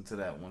 I listened to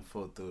that one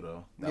full through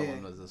though. That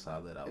one was a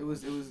solid album. It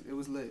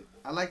was lit.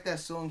 I like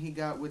that song he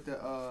got with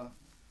the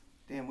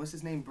damn, what's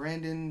his name?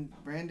 Brandon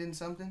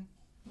something?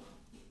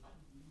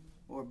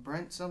 Or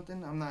Brent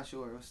something? I'm not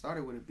sure. It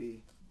started with a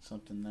B.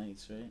 Something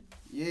nice, right?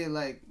 Yeah,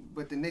 like,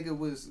 but the nigga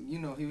was, you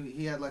know,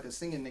 he had like a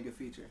singing nigga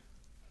feature.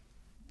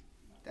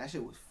 That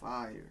shit was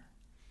fire.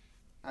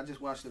 I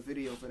just watched the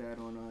video for that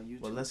on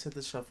YouTube. Well, let's hit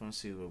the shuffle and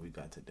see what we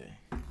got today.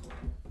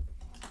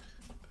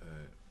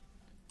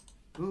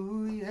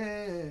 Ooh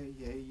yeah,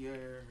 yeah, yeah.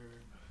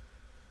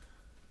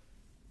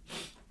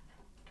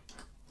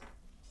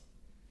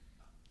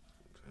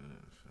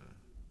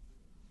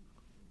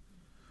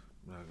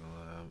 I'm not gonna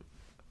lie,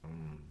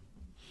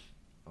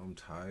 I'm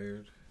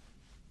tired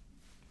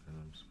and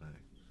I'm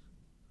smacked.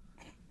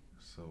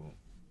 So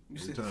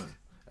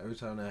every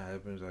time that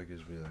happens, I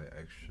just be like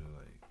extra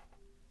like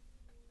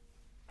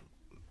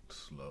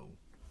slow.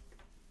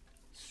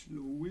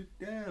 Slow it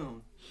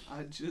down.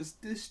 I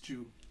just dissed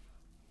you.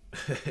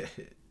 Gotta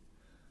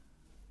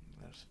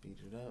speed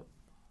it up.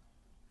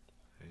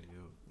 Hey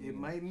yo. It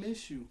might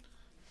miss you.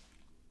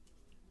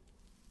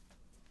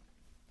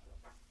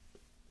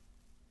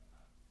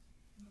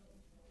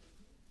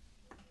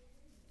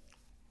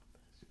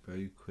 Bro,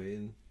 you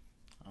quitting?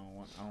 I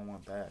don't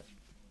want that.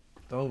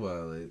 Don't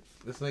violate.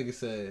 This nigga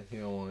said he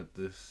don't want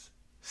this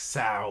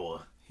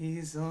sour.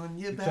 He's on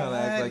your You back. trying to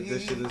act like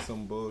this shit is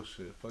some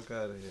bullshit. Fuck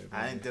out of here,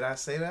 man. Did I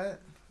say that?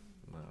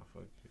 Nah,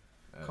 fuck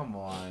you. Come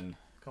on,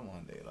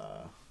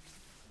 DelahNOCHE.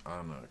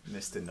 DelahNOCHE.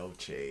 Mr.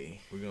 Noche.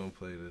 We're gonna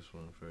play this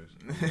one first.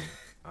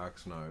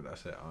 Oxnard. I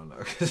said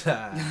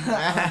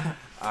DelahNOCHE.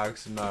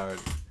 Oxnard.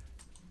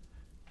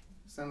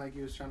 Sound like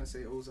you was trying to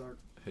say Ozark.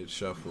 Hit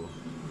shuffle.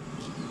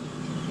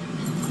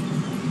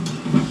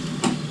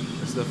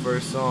 It's the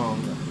first song,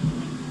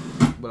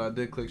 but I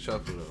did click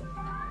shuffle though.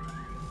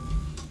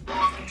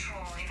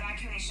 Control,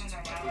 evacuations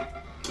are now.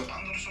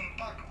 Anderson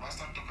Park va a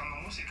estar tocando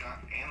música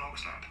en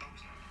Oxnard.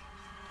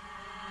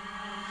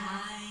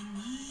 I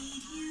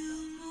need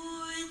you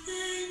more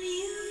than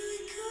you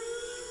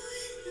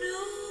could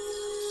know.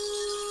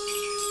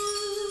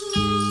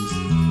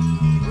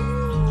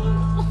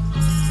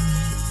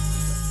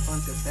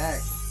 Front to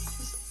back.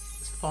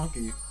 It's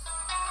funky.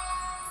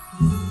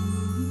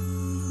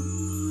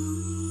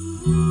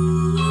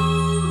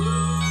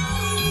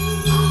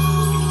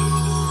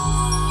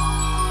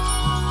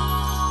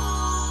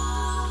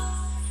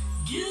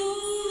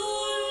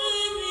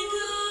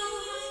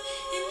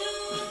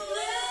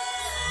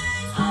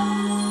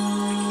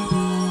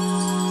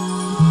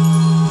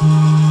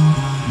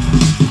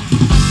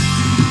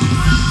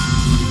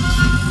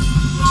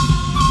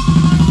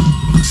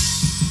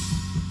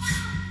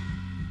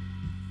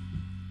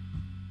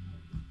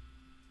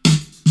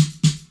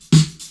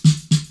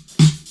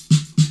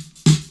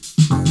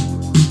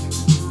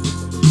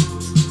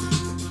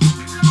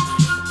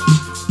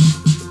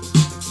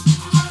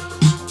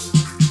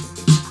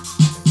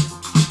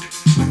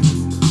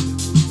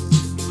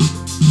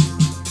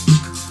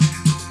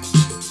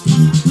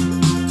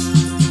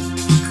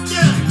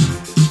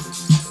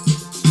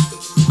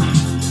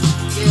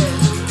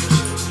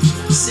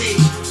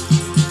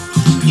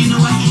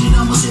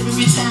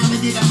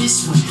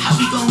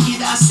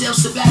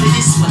 ourselves up out of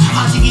this one.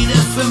 Hard to get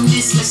up from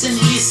this, let's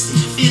enlist.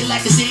 Feel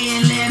like a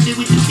Zayn Lambert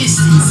with the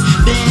Pistons.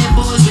 Bad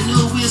boys with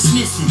no Will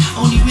Smith.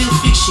 Only real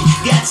fiction.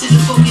 Got to the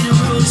fork in the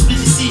road,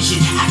 split decision.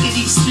 I could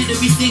even split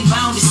everything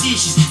by own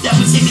decisions. That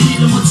would take a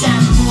little more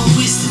time and more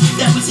wisdom.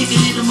 That would take a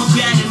little more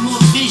grind and more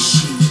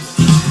vision.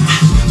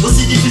 What's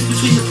the difference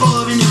between the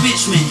poor and the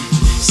rich man?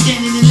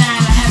 Standing in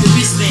line, I have the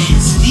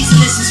wristbands. These are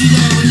lessons you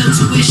learn with no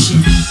tuition.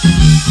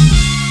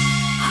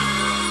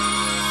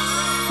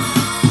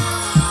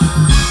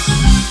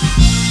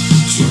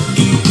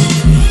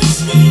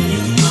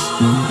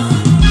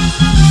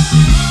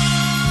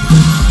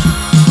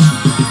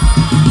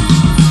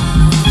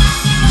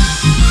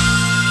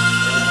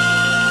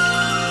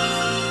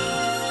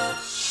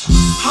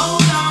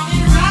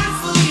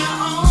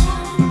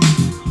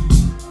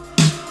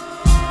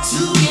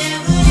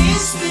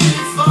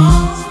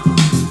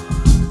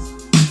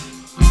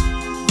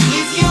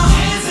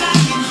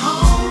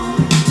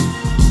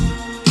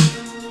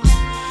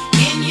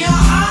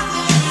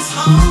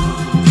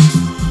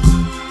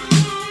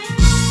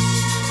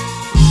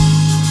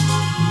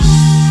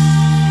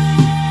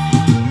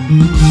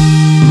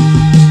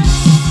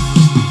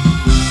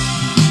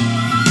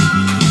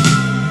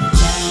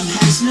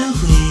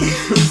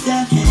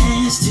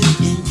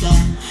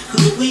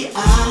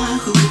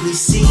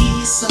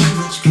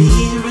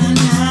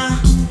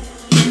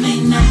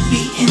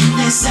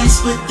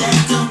 but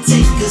that don't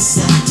take us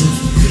out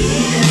of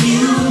if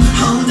you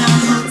hold on,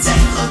 hold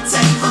tight, hold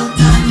tight, hold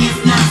on. If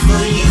not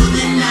for you,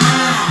 then I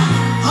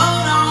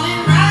hold on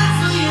and ride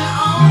for your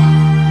own.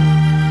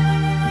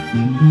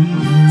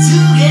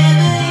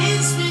 Together in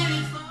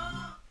spirit.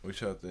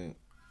 What y'all think?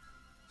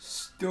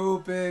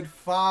 Stupid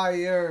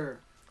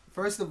fire.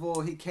 First of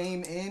all, he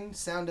came in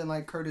sounding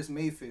like Curtis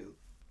Mayfield.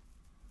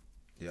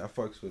 Yeah, I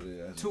fucks with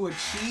it. To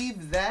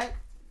achieve that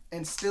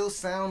and still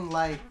sound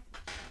like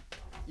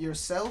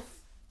yourself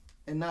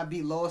and not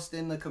be lost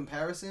in the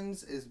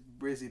comparisons is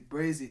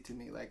brazy to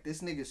me. Like,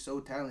 this nigga's so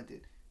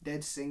talented.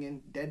 Dead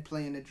singing, dead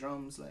playing the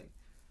drums, like,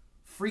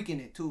 freaking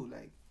it too.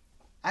 Like,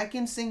 I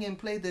can sing and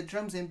play the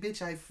drums and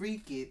bitch, I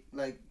freak it.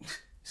 Like,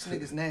 this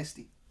nigga's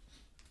nasty.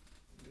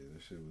 Yeah,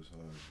 that shit was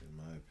hard in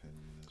my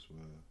opinion as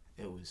well.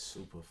 It was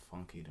super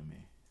funky to me.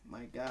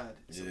 My God.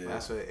 Yeah.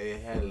 That's what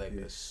it had, like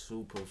a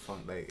super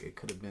funk. Like it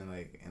could have been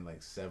like in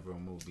like several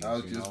movies. I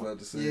was just about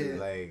to say, Yeah.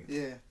 like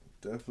Yeah.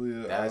 definitely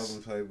an That's-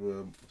 album type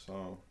of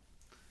song.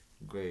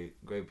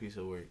 great piece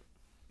of work,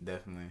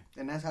 definitely.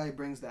 And that's how he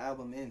brings the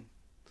album in.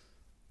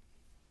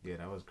 Yeah,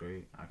 that was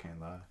great. I can't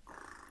lie.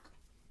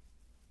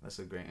 That's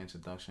a great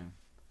introduction.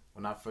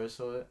 When I first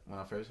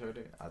heard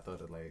it, I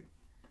thought of like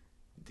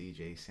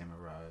DJ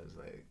Samurai's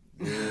like.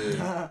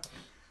 Yeah.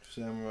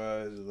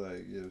 Samurai is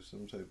like, yeah,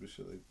 some type of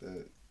shit like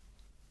that.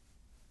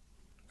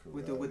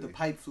 With the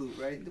pipe flute,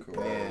 right? The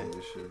Karate and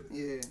shit.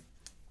 Yeah.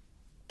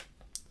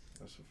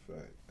 That's a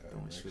fact.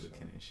 Doing Next shooter song.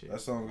 kin and shit.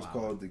 That song was Wow.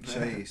 called The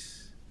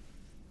Chase.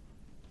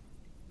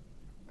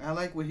 I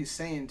like what he's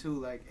saying too.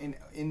 Like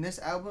in this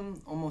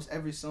album, almost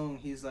every song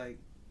he's like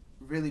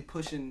really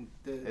pushing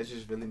the It's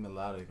just really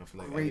melodic. I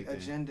feel like great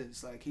everything.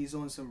 agendas. Like he's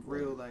on some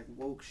real like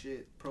woke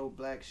shit, pro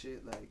black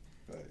shit. Like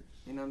Facts.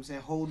 you know what I'm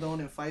saying? Hold on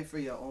and fight for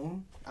your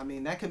own. I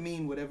mean that could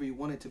mean whatever you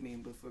want it to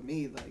mean, but for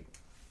me like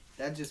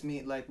that just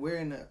means like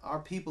our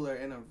people are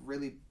in a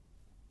really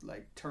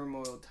like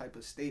turmoil type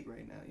of state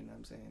right now. You know what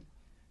I'm saying?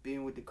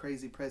 Being with the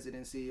crazy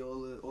presidency,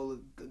 all of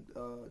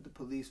the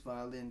police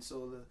violence,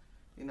 all the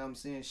you know what I'm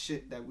saying,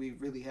 shit that we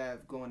really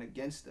have going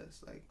against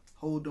us. Like,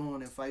 hold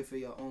on and fight for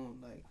your own.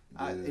 Like,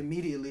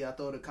 Yeah. I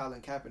thought of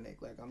Colin Kaepernick.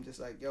 Like, I'm just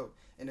like, yo,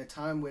 in a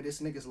time where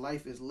this nigga's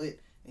life is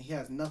lit and he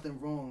has nothing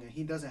wrong and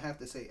he doesn't have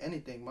to say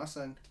anything, my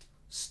son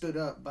stood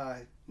up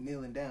by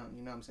kneeling down,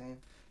 you know what I'm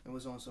saying? And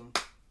was on some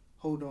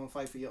hold on,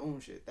 fight for your own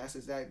shit. That's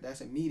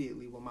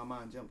immediately what my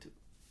mind jumped to.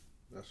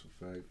 That's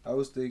a fact. I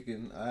was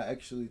thinking, I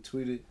actually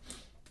tweeted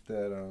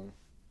that,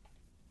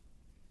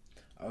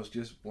 I was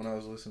just, when I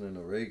was listening to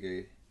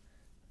reggae,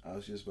 I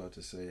was just about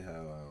to say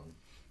how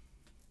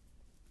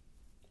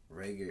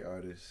reggae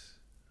artists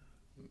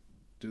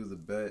do the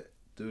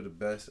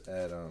best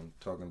at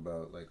talking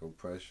about like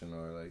oppression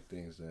or like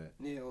things that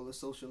All the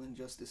social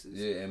injustices.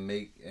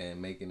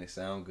 making it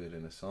sound good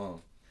in a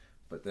song.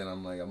 But then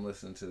I'm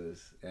listening to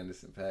this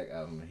Anderson .Paak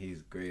album and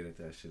he's great at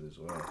that shit as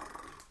well.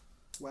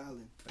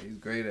 Wildin'. He's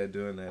great at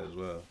doing that as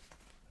well.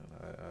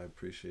 And I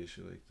appreciate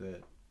shit like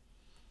that.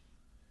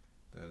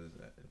 That is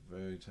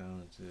very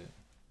talented.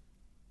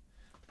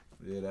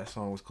 Yeah, that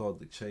song was called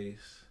The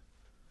Chase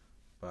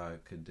by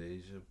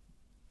Kadeja,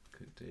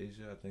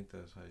 I think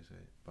that's how you say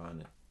it.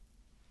 Bonnet.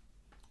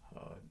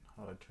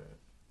 Hard track.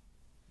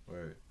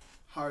 Word.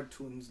 Hard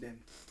tunes them.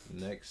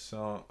 Next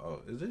song.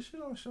 Oh, is this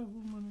shit on shuffle,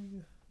 my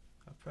nigga?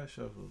 I press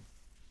shuffle.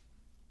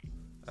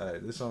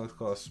 Alright, this song is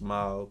called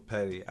Smile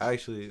Petty.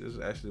 This is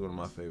actually one of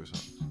my favorite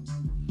songs.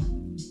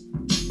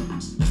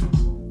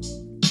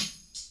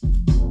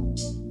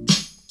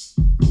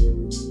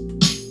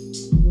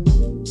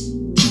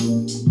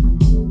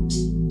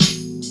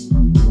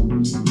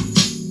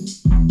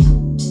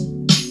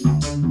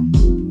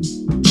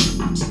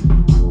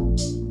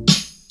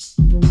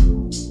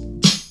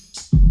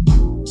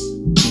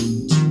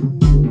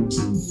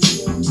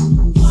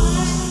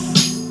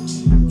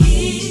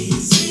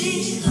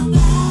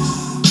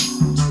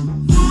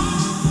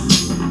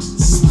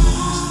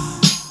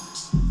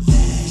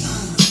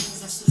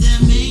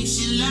 That makes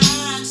you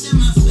lie to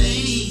my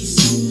face.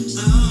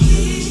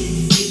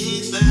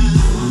 If I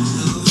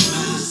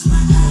close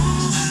my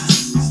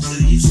eyes,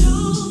 tell you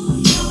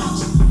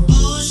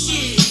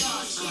bullshit.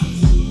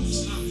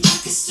 I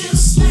can still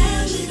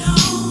smell it on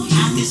you. I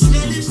can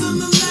smell it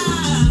from a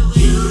mile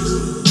away.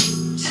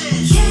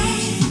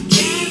 Can't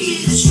be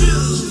the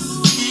truth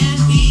and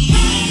be the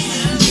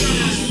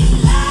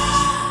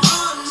lie. Oh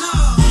no,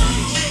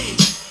 hey,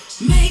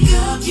 make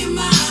up your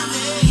mind,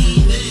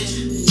 baby.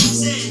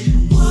 Say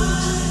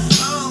what?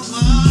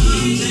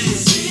 Oh,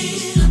 is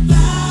it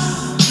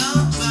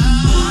about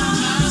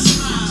my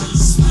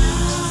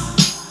smile?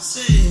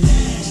 Say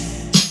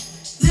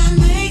that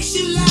makes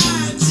you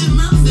lie to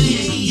my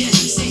face. Yeah,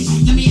 say,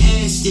 let me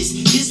ask this.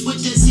 What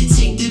does it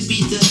take to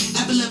be the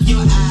apple of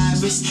your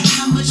iris?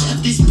 How much of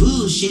this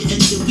bullshit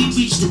until we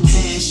reach the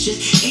pasture?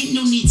 Ain't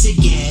no need to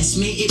gas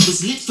me. It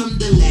was lit from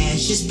the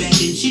lashes back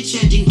in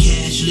chit-chatting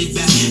casually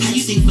about how you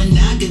think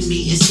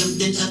monogamy is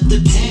something of the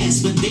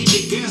past. But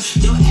baby girl,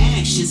 your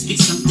actions speak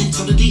something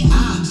totally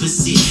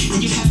opposite.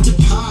 And you have to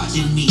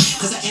pardon me,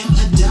 cause I am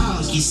a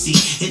dog, you you see.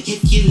 And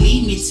if you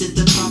lead me to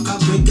the park, I'll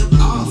break up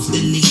off the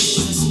leash.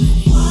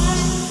 What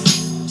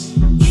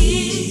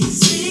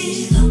is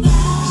it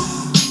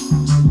about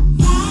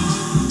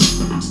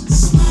my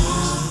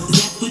smile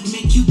that would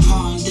make you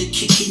ponder?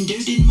 Kicking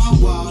dirt in my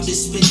water,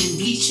 spilling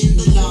bleach in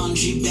the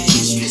laundry bag,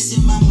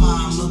 stressing my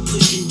mama,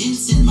 pushing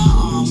dents in my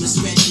armor,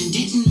 scratching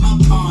dent in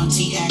my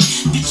Pontiac.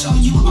 Bitch, are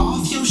you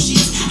off your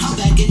shit? I'll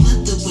bag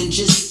another one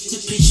just to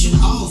piss you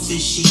off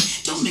and shit.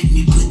 Don't make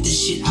me put the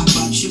shit I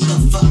bought you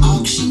up for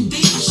auction,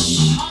 bitch.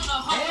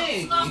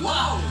 Hey,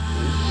 whoa.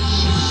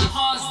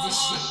 Pause this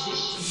shit.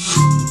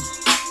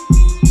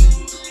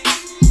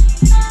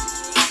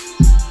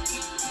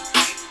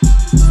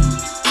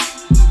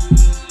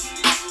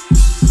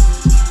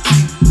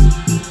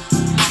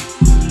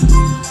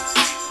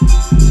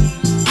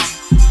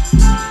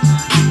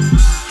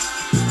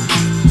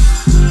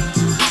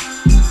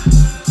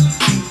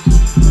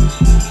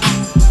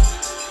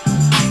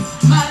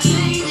 My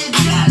lady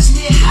drives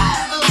me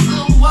high up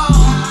the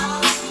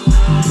wall.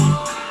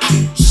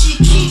 She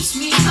keeps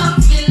me up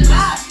and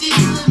locked in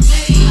the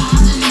bed.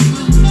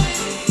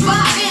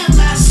 Why am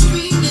I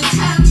screaming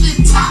at the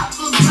top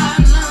of my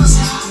lungs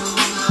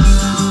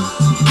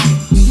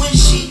when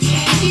she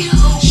can't hear a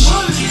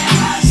word that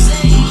I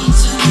say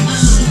to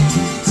her?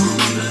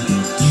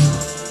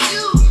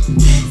 You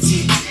petty,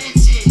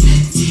 petty,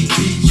 petty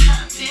bitch,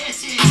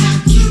 petty,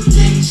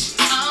 calculation,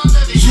 all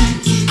of it,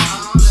 drinking,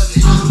 all of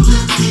it, all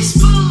of this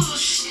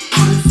bullshit,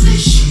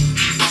 worthless shit.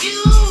 You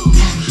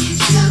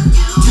package up,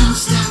 don't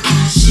stop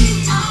my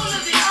shit, all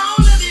of it,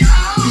 all of it,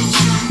 all. Bitch,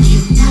 now you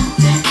know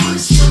that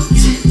was your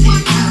tip.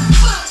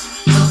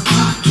 A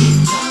pocket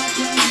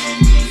harder than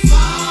me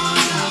fall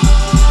off.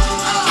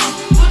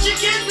 Oh, what you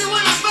get me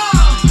when I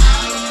fall?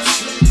 I was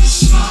with the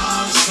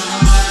small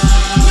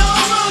side. No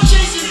more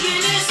chasing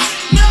business,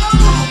 no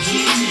more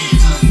keeping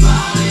from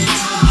falling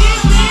off.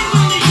 Give me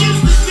when the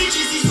useless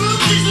bitches, these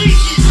ruthless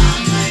leeches.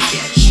 I'ma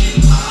get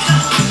you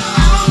all.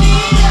 I don't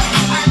need that,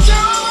 I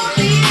don't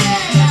need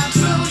that.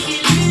 Bro,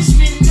 he leaves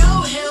me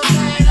no help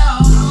at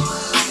all.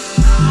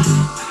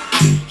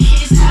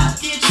 He's out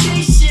there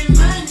chasing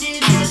money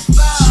that's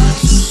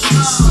false.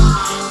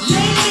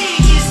 Lately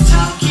he's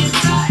talking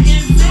about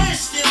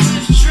investing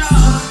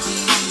withdrawal.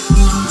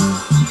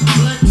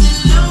 But the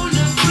loan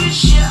of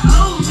which you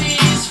owe me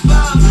is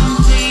far from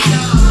paid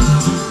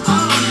off.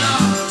 Oh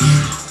Lord,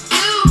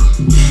 you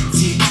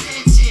petty,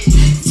 petty,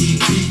 petty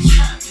bitch,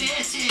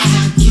 petty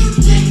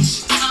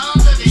calculation, all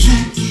of it,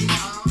 drinking,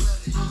 all of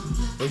it, all of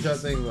it. What y'all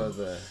think about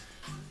that?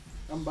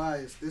 I'm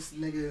biased. This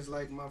nigga is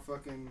like my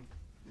fucking,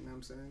 you know what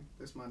I'm saying?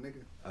 That's my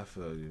nigga. I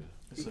feel you.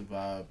 It's a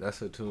vibe.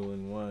 That's a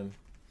 2-in-1.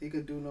 He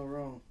could do no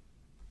wrong.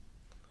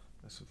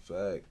 That's a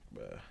fact,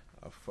 bruh.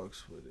 I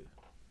fucks with it.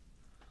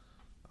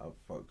 I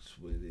fucks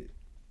with it.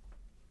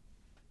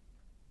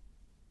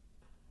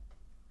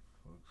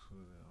 Fucks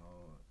with it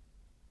hard.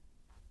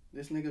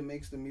 This nigga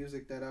makes the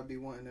music that I be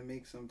wanting to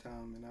make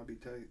sometime, and I be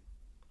tight.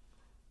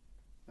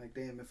 Like,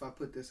 damn, if I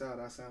put this out,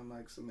 I sound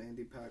like some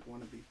Andy Pack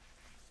wannabe.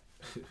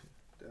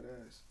 That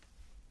ass.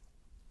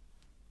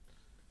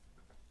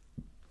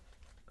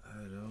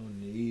 I don't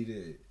need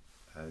it.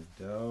 I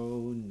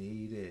don't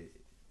need it.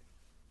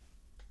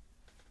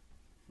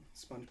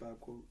 SpongeBob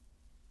quote.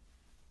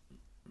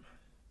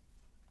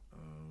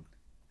 Um,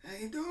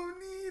 I don't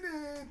need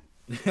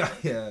it.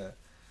 yeah.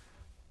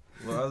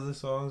 What other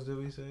songs did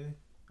we say?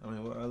 I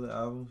mean, what other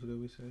albums did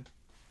we say?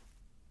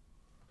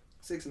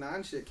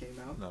 6ix9ine shit came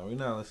out. No, we're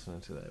not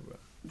listening to that, bro.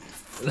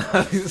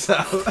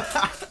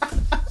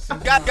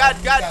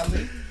 God.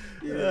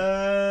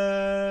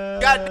 Yeah.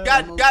 God.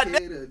 I'm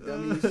okay to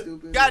dummy,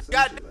 stupid, or some shit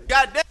like that.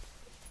 God damn.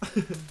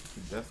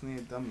 Definitely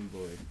a dummy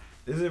boy.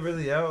 Is it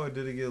really out or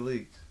did it get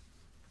leaked?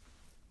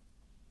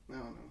 I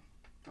don't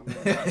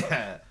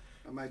know.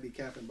 I might be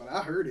capping, but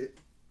I heard it.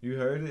 You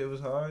heard it? It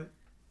was hard?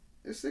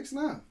 It's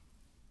 6ix9ine.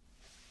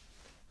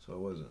 So it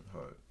wasn't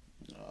hard.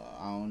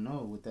 I don't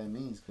know what that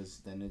means because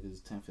that nigga's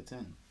 10 for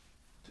 10.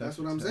 That's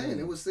what I'm saying.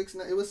 It was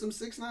 6ix9ine. It was some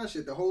 6ix9ine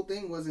shit. The whole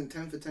thing wasn't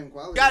 10 for 10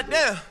 quality. God but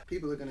damn.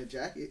 People are gonna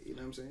jack it. You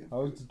know what I'm saying?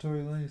 How was the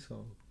Tory Lanez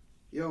song?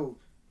 Yo,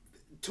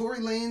 Tory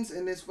Lanez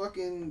and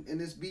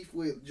this beef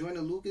with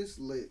Joyner Lucas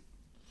lit.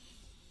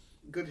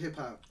 Good hip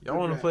hop. Y'all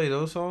want to play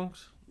those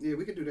songs? Yeah,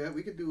 we could do that.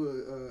 We could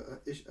do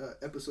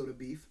a episode of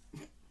beef.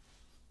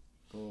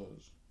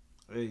 Pause.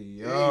 Hey,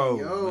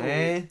 yo,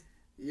 man.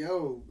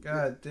 Yo.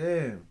 God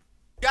damn.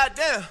 God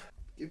damn.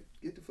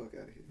 Get the fuck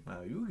out of here.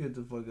 Nah, you get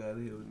the fuck out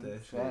of here with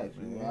that Facts,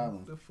 shit, you man. wildin'.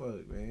 What the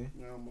fuck, man?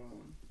 No,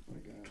 my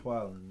God.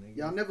 Twirling, nigga.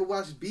 Y'all never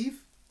watched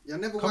Beef? Y'all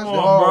never Come watched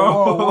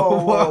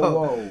on,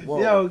 bro. Whoa.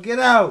 Yo, get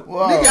out.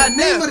 Whoa. Nigga, the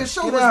name of the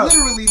show Get was out.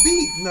 literally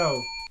Beef.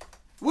 No.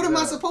 What am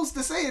I Yeah. supposed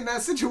to say in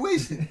that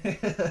situation?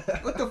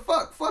 What the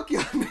fuck? Fuck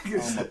y'all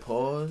niggas. A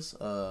pause.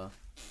 The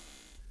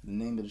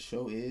name of the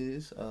show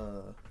is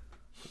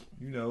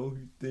You know,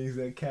 things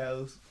that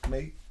cows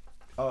make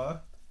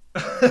are.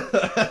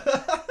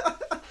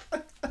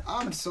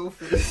 I'm so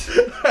finished.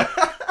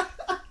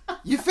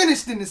 You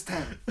finished in this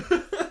time.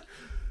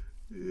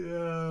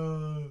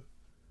 Yeah.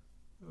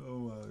 Oh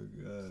my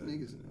god.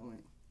 Niggas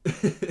annoying.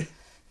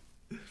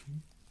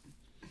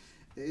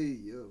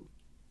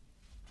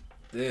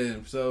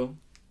 Damn, so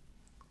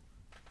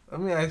let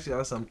me ask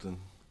y'all something.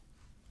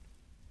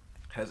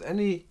 Has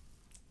any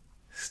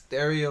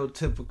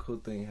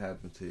stereotypical thing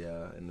happened to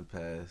y'all in the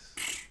past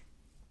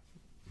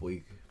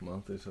week,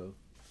 month or so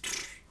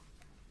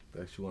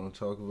that you want to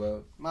talk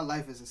about? My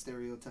life is a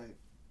stereotype.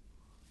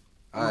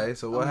 Alright,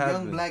 so what I'm a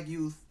happened? young black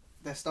youth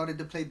that started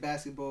to play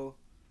basketball,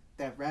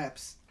 that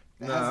raps.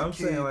 That Nah, I'm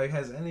saying, like,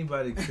 has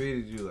anybody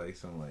treated you like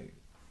some, like...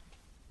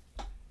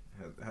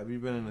 Have you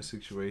been in a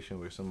situation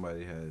where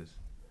somebody has...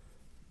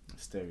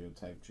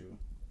 Stereotyped you.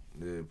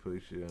 Yeah,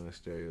 put you in a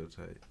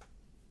stereotype?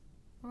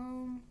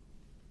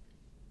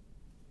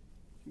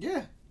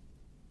 Yeah.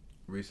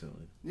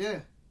 Recently? Yeah.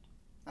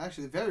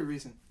 Actually, very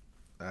recent.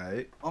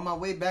 Alright. On my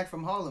way back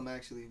from Harlem,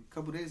 actually, a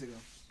couple days ago.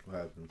 What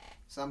happened?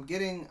 So I'm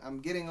getting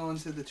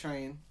onto the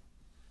train.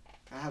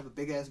 I have a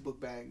big ass book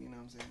bag, you know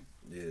what I'm saying?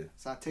 Yeah.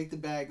 So I take the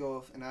bag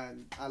off and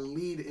I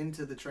lead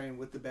into the train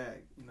with the bag,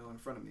 you know, in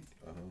front of me.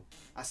 Uh-huh.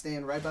 I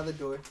stand right by the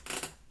door.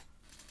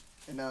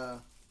 And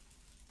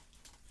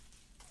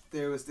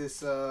there was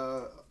this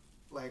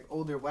like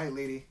older white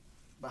lady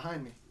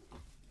behind me.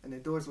 And the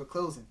doors were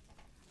closing.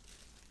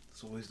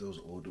 It's always those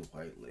older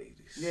white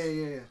ladies.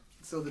 Yeah.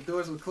 So the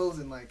doors were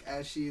closing like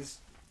as she's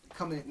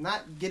coming,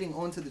 not getting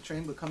onto the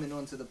train, but coming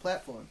onto the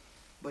platform.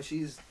 But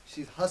she's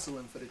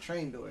hustling for the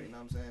train door, you know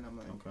what I'm saying? I'm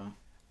like, Okay.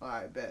 all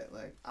right, bet.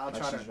 Like, I'll Like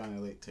try she's to...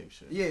 running late type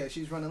shit. Yeah,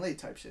 she's running late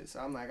type shit. So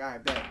I'm like, all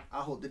right, bet.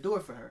 I'll hold the door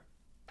for her.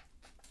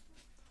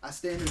 I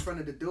stand in front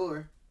of the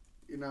door,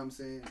 you know what I'm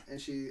saying? And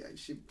she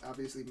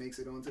obviously makes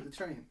it onto the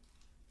train.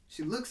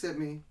 She looks at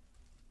me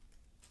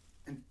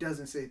and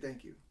doesn't say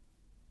thank you.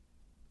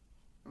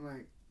 I'm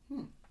like,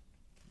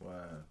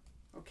 Wow.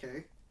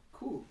 okay,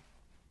 cool.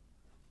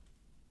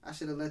 I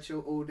should have let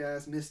your old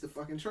ass miss the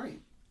fucking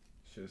train.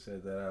 Should have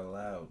said that out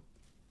loud.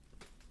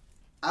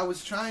 I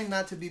was trying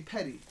not to be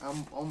petty.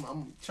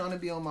 I'm trying to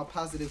be on my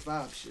positive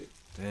vibe shit.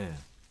 Damn.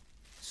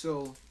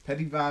 So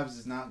Petty vibes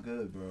is not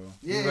good, bro.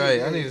 yeah, Right,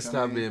 yeah, I need yeah. to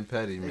stop being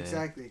petty, man.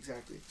 Exactly.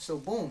 So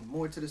boom,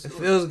 more to the It story.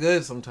 feels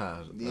good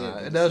sometimes. Yeah,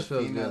 It but does it's a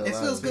feel female- good. It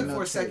feels good no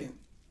for a trait. second.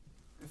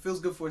 It feels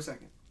good for a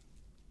second.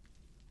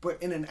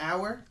 But in an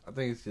hour, I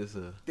think it's just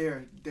a...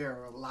 there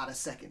are a lot of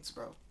seconds,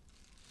 bro.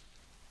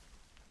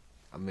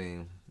 I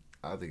mean,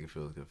 I think it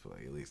feels good for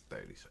like at least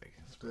 30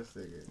 seconds.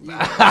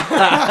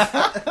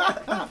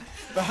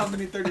 But how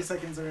many 30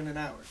 seconds are in an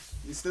hour?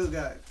 You still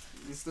got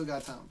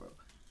time, bro.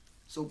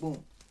 So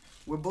boom.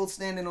 We're both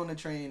standing on the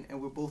train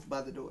and we're both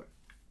by the door.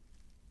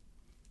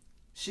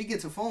 She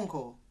gets a phone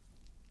call.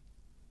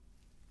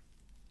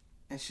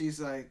 And she's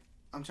like,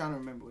 I'm trying to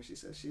remember what she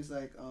said. She's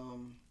like,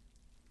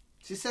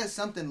 she said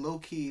something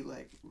low-key,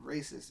 like,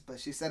 racist, but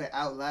she said it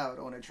out loud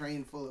on a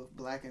train full of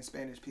black and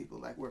Spanish people,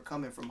 like, we're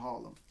coming from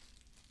Harlem.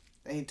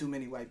 There ain't too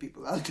many white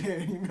people out there,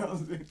 you know what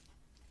I'm saying?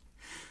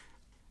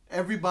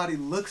 Everybody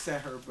looks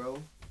at her, bro.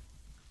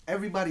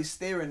 Everybody's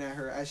staring at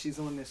her as she's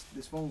on this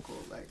phone call,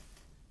 like.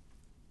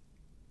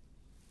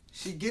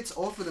 She gets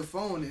off of the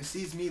phone and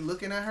sees me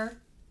looking at her,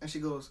 and she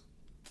goes,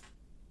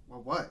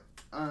 well, what?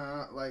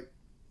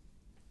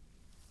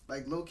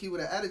 Like low-key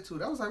with an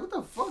attitude. I was like, what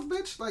the fuck,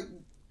 bitch? Like,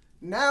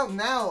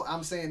 now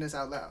I'm saying this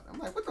out loud. I'm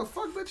like, what the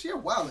fuck, bitch? You're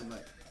wildin',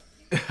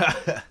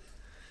 like.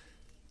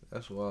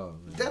 That's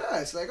wild, man. Dead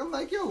ass. Like, I'm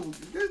like,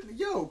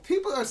 yo,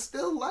 people are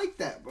still like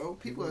that, bro.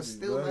 People are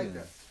still like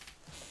that.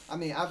 I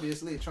mean,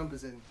 obviously, Trump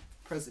is in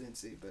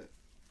presidency, but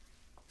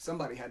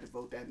somebody had to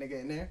vote that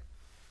nigga in there.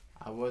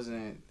 I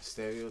wasn't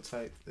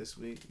stereotyped this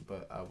week,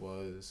 but I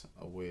was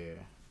aware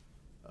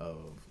of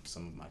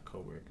some of my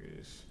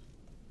coworkers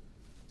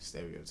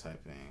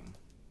stereotyping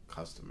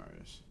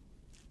customers.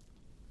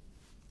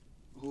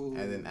 Ooh.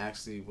 And then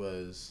actually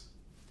was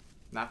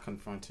not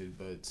confronted,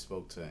 but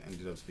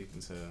ended up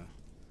speaking to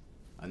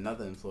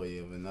another employee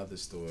of another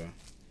store,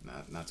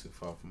 not too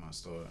far from my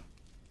store,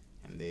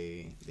 and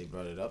they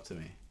brought it up to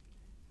me,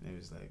 and it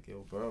was like,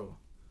 yo, bro,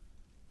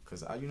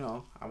 cause I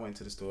went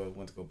to the store,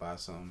 went to go buy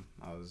something.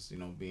 I was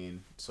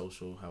being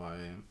social, how I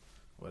am,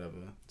 whatever.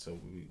 So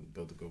we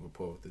built a good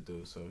rapport with the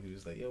dude. So he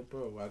was like, yo,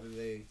 bro, why do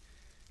they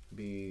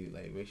be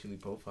like racially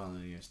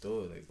profiling in your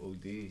store, like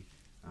OD?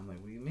 I'm like,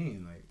 what do you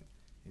mean? Like,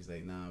 he's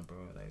like, nah, bro,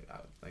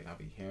 I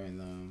be hearing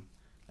them.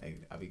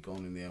 Like, I be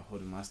going in there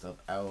holding my stuff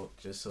out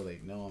just so they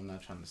know I'm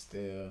not trying to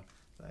steal.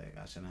 Like,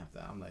 I shouldn't have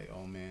to. I'm like,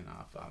 oh man,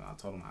 I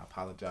told him I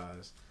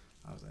apologize.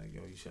 I was like,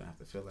 yo, you shouldn't have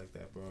to feel like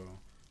that, bro.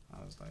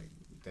 I was like,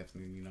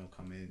 definitely,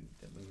 come in.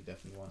 We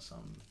definitely want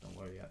something. Don't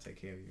worry, I'll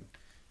take care of you.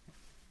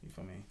 You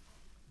feel me?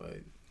 But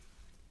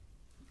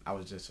I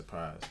was just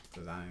surprised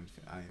because I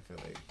didn't feel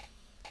like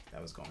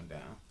that was going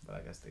down. But I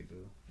guess they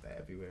do that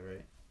everywhere,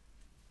 right?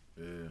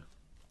 Yeah.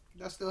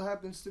 That still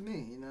happens to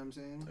me, you know what I'm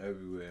saying?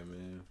 Everywhere,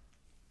 man.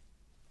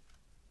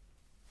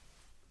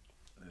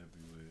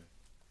 Everywhere.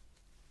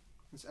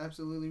 It's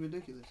absolutely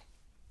ridiculous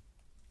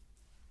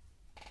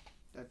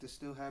that this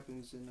still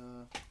happens in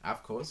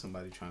I've caught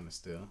somebody trying to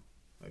steal.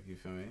 Like, you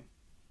feel me?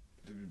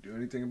 Did you do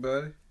anything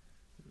about it?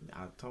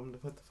 I told him to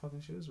put the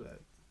fucking shoes back.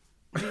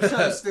 You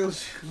trying to steal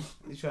shoes?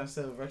 He's trying to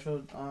steal retro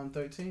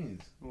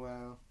 13s.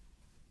 Wow.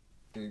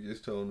 You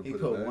just told him to He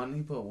put put it back? one.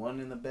 He put one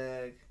in the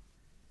bag.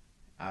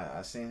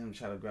 I seen him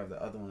try to grab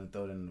the other one and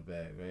throw it in the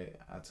bag. Right.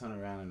 I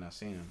turned around and I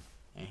seen him,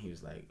 and he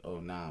was like, "Oh,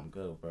 nah, I'm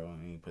good, bro."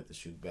 And he put the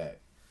shoe back.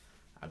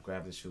 I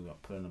grabbed the shoe. I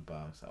put it in the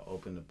box. I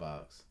opened the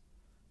box.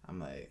 I'm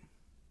like,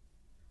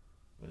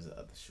 "Where's the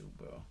other shoe,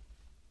 bro?"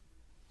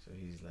 So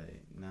he's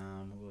like,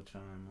 "Nah, I'm gonna go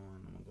try him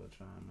on.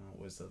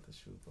 Where's the other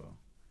shoe, bro?"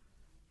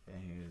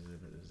 And he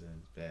was in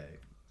his bag.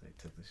 They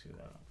took the shoe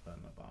out, put it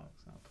in the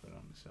box, and I put it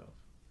on the shelf.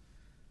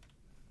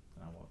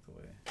 And I walked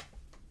away.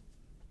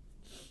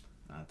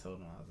 And I told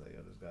him, I was like,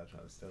 "Yo, this guy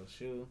tried to steal a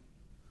shoe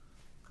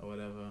or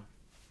whatever."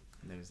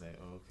 And they was like,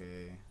 "Oh,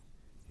 okay,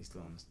 he's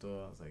still in the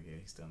store." I was like, "Yeah,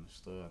 he's still in the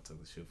store." I took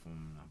the shoe from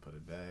him and I put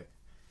it back.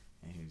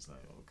 And he was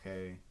like,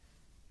 "Okay."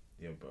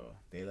 Yo, bro,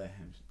 they let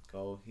him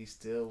go. He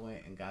still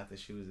went and got the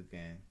shoes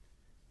again.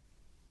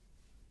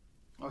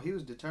 Oh, he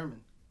was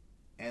determined.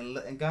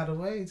 And got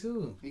away,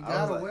 too. He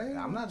got like, away?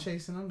 I'm not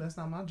chasing him. That's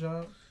not my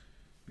job.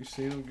 You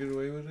seen him get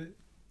away with it?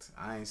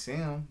 I ain't seen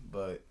him,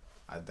 but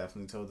I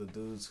definitely told the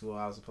dudes who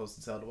I was supposed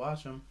to tell to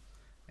watch him,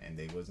 and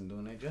they wasn't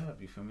doing their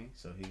job, you feel me?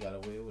 So he got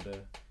away with a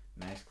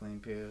nice clean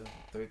pair of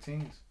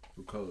 13s.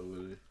 What color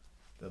was it?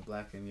 The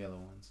black and yellow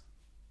ones.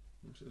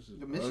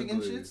 The Michigan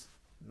ugly. shits?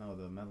 No,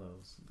 the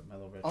mellows. The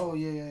mellow retro. Oh,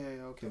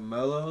 yeah, okay. The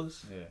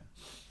mellows? Yeah.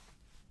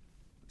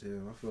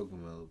 Damn, I fuck with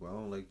mellow, but I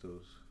don't like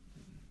those.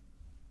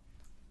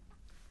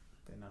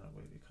 They're not a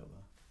wavy color,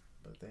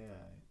 but they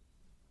alright.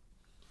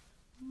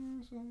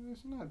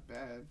 It's not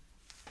bad.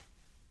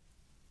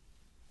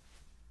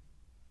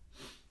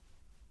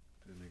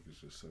 That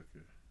nigga's a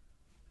sucker.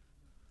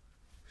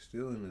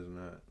 Stealing is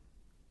not.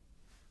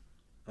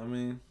 I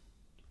mean,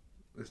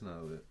 it's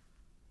not lit.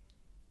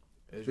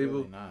 It's People-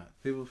 really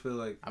not. People feel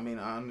like I mean,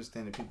 I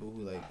understand the people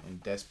who like in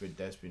desperate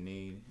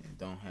need and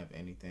don't have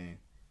anything.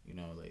 You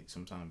know, like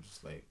sometimes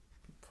like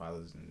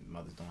fathers and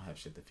mothers don't have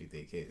shit to feed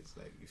their kids.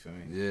 Like, you feel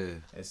me? yeah.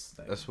 It's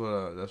like That's why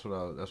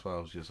I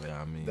was just like,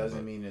 I mean,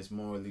 doesn't mean it's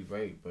morally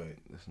right, but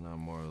it's not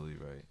morally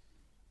right.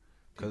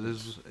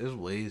 Cause it's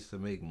ways to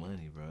make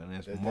money, bro, and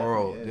it's There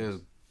moral. definitely is.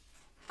 There's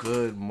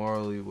good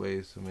morally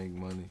ways to make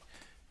money.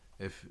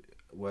 If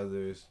whether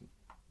it's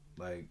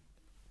like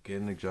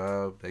getting a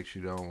job that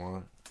you don't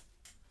want,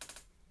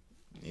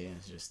 yeah,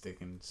 it's just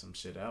sticking some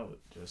shit out.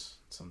 Just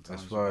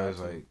sometimes. as far you as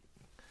got to. like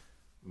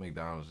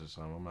McDonald's or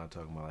something. I'm not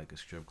talking about like a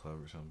strip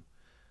club or something.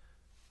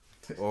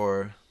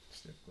 Or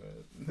Strip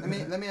club.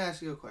 Let me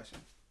ask you a question.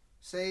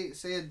 Say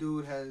a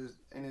dude has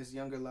in his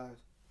younger life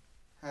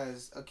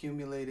has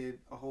accumulated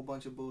a whole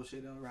bunch of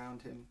bullshit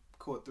around him,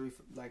 caught 2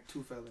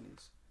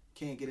 felonies,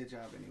 can't get a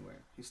job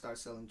anywhere. He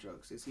starts selling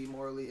drugs. Is he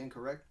morally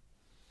incorrect?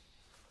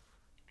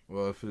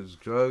 well, if it's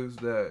drugs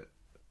that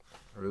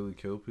really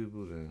kill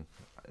people, then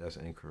that's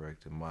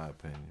incorrect in my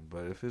opinion.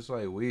 But if it's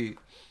like weed,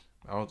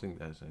 I don't think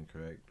that's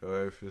incorrect.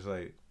 Or if it's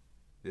like,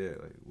 yeah,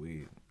 like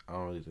weed, I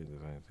don't really think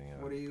there's anything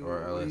else. What do you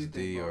LSD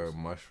think, or Boss?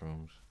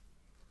 mushrooms.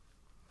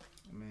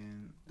 I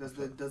mean,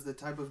 Does the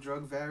type of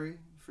drug vary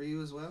for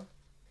you as well?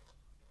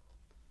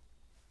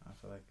 I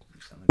feel like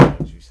you selling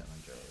drugs. You selling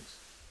drugs.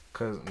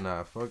 Cause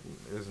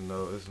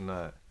it's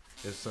not.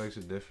 It's such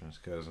a difference.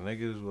 Cause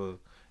niggas will,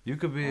 you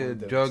could be a Only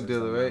difference drug is the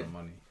dealer, amount right? of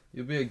money.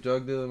 You be a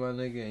drug dealer, my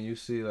nigga, and you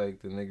see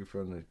like the nigga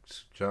from the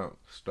jump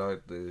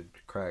start the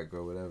crack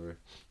or whatever,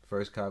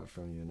 first copy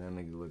from you, and that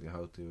nigga looking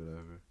healthy or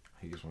whatever.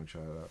 He just want to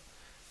try it out,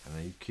 and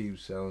then you keep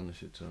selling the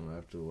shit to him.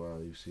 After a while,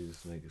 you see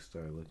this nigga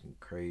start looking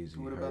crazy.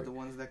 What about hurt. the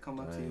ones that come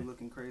up to you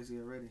looking crazy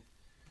already?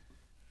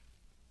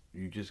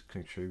 You just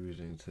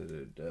contributing to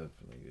their death,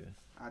 nigga.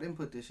 I didn't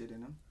put this shit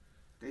in them.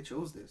 They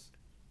chose this.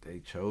 They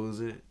chose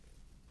it,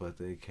 but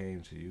they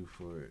came to you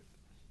for it.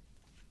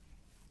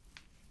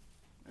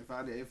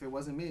 If it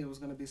wasn't me, it was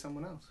gonna be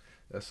someone else.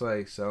 That's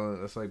like selling.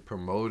 That's like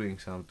promoting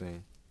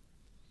something.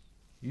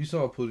 You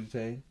saw Pootie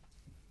Tang,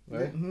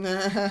 right?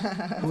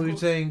 Pootie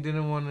Tang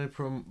didn't want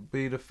to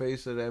be the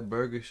face of that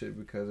burger shit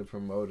because it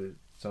promoted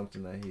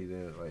something that he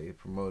didn't like. It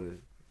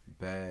promoted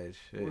bad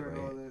shit,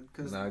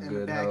 Because not in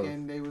good the back health.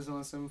 end, they was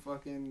on some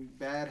fucking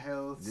bad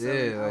health. Yeah,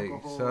 selling like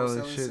alcohol,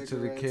 selling shit to the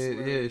cigarettes, kid.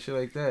 like Yeah, shit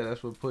like that.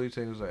 That's what Pootie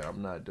Tang was like.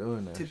 I'm not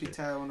doing that tippy shit.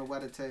 toe on the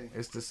water.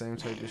 It's the same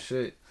type of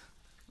shit.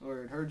 Or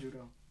it heard you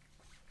though.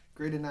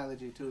 Great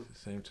analogy too.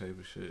 It's the same type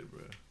of shit,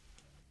 bro.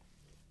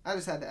 I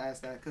just had to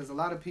ask that because a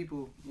lot of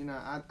people, you know,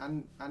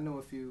 I know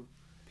a few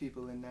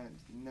people in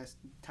that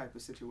type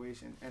of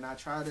situation, and I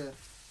try to,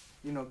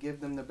 you know, give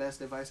them the best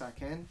advice I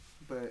can,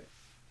 but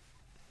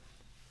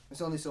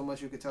there's only so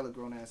much you could tell a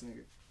grown ass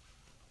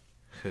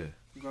nigga.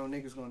 Grown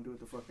niggas gonna do what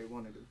the fuck they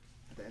want to do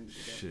at the end of the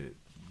day. Shit.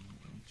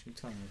 You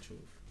telling the truth.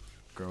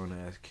 Grown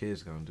ass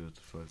kids gonna do what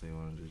the fuck they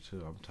want to do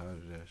too. I'm tired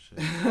of that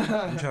shit.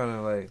 I'm trying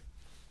to like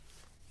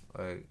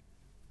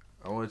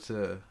I went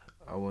to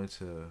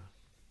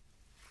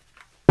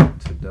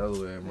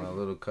Delaware and my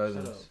little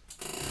cousins.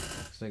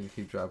 This nigga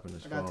keep dropping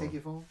his I phone. gotta take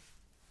your phone,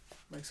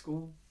 like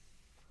school.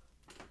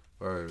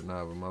 Or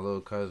nah, but my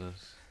little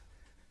cousins,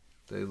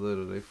 they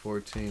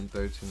 14,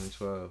 13, and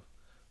 12.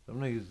 Them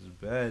niggas is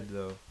bad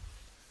though.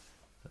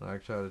 And I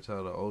try to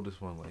tell the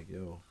oldest one like,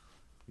 yo,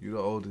 you the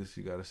oldest,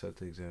 you gotta set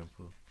the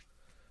example.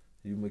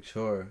 you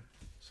mature,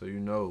 so you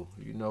know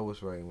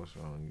what's right and what's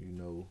wrong. You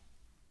know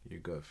your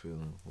gut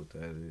feeling, what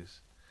that is,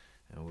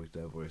 and what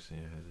that voice in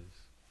your head is.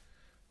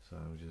 So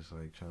I'm just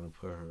like trying to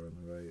put her on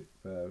the right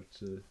path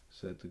to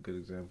set the good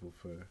example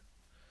for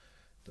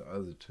the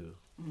other two.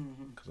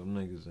 Cause them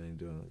niggas ain't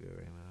doing good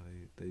right now.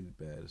 They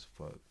bad as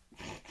fuck.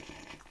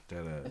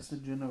 That ass. It's the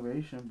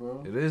generation,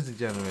 bro. It is the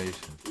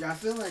generation. Yeah, I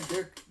feel like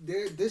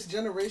they're this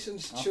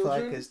generation's I children.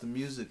 feel like it's the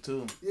music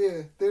too.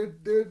 Yeah, they're.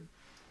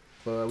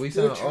 But we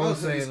Their sound all childhood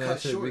saying is that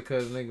cut shit short.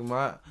 because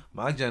nigga,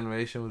 my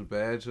generation was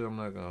bad too. I'm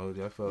not gonna hold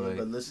you. I felt like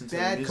But listen to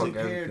Bad the music.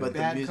 everything. compared,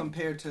 bad music-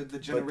 compared to the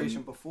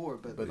generation before,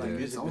 but but the like it's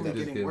music only it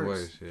is getting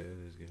worse. Yeah, it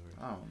is getting worse.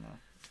 I don't know.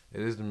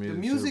 It is the music,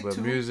 music too, but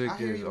too, music I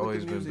hear has you with always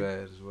the been music. bad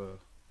as well.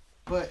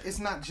 But it's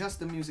not just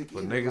the music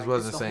But either. niggas like,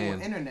 wasn't it's the saying-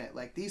 whole internet.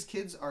 Like these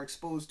kids are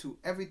exposed to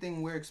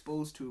everything we're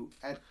exposed to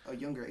at a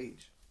younger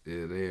age.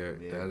 Yeah, they are.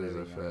 Yeah, that is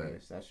very a young fact.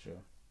 age, that's true.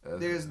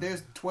 There's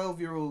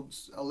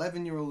 12-year-olds,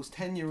 11-year-olds,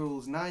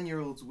 10-year-olds,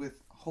 9-year-olds with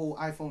whole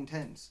iPhone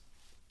 10s.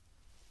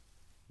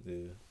 Yeah.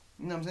 You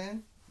know what I'm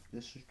saying?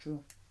 This is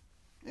true.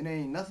 It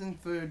ain't nothing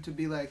for to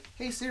be like,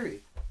 hey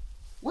Siri,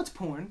 what's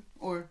porn?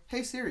 Or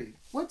hey Siri,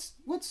 what's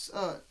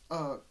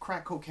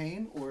crack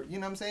cocaine? Or you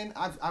know what I'm saying?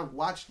 I've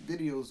watched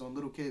videos on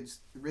little kids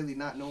really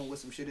not knowing what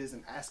some shit is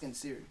and asking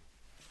Siri.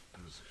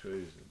 It's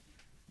crazy.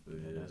 But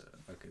Yeah, yeah,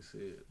 I can see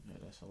it. Yeah,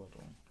 that's a little.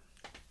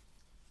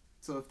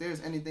 So if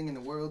there's anything in the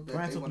world that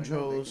Parental they want to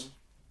controls.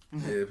 know,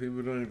 Yeah,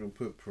 people don't even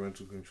put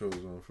parental controls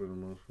on for the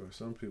most part.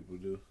 Some people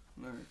do.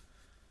 they can. Alright.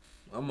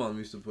 My mom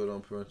used to put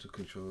on parental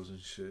controls and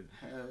shit.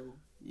 Hell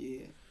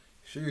yeah.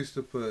 She used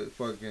to put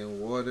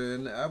fucking water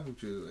in the apple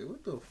juice. Like,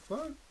 what the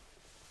fuck?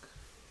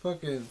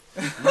 Fucking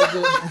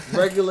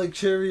regular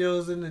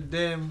Cheerios in the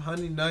damn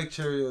Honey Nut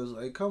Cheerios.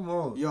 Like, come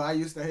on. Yo, I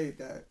used to hate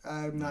that.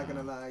 I'm not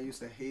gonna lie, I used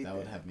to hate that. That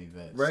would have me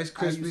vexed. Rice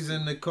I used Krispies to-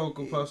 in the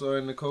Cocoa Puffs or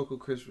in the Cocoa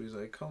Krispies.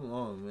 Like, come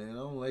on, man. I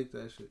don't like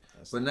that shit.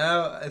 That's But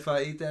now, if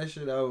I eat that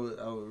shit, I would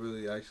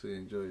really actually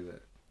enjoy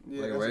that.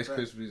 Yeah, like that's a Rice fact.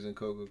 Krispies and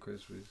Cocoa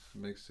Krispies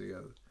mixed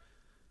together.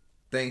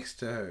 Thanks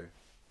to her.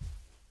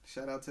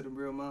 Shout out to the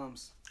real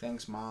moms.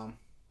 Thanks, Mom.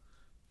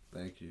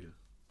 Thank you.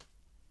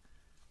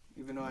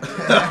 Even though I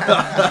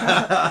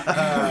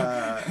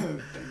Thank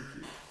you.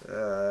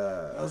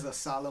 That was a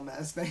solemn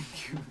ass thank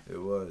you. It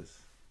was.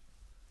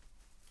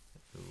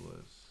 It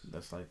was.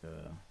 That's like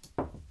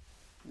a.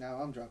 Now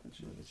I'm dropping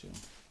shit. Look at you.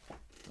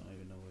 Don't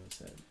even know where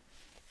it's at.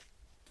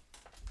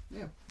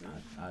 Yeah.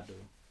 I do.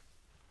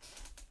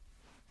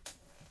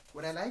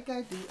 What I like,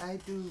 I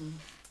do.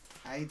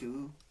 I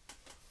do.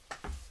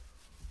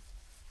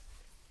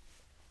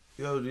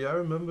 Yo, do y'all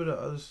remember the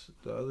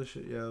other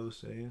shit y'all was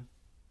saying?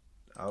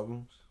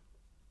 Albums?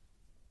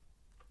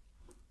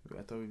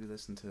 I thought we'd be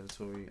listening to the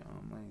Tory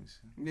Lanez.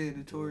 Yeah,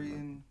 the Tory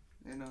and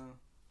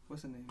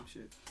what's the name?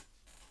 Shit.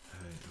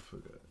 Hey, I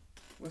forgot.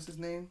 What's his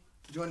name?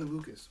 Jordan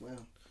Lucas. Wow.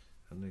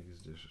 That nigga's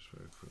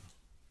disrespectful.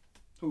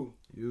 Who?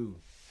 You.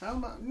 How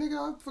am I?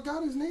 Nigga, I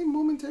forgot his name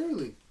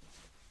momentarily.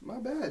 My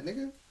bad,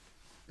 nigga.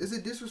 Is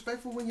it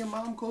disrespectful when your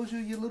mom calls you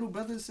your little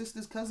brother's,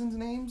 sister's, cousin's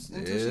names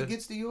until Yeah. she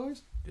gets to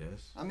yours?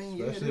 Yes. I mean,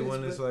 yeah, Especially it is,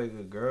 when it's but- like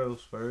a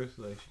girl's first.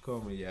 Like, she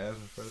called me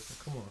Yasmin first.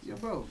 Like, come on. Yeah,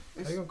 son. bro.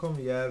 How It's, you gonna call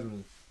me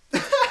Yasmin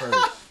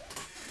first?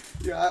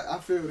 yeah, I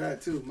feel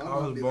that too. My I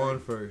mom was be born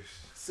like, first.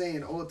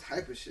 saying all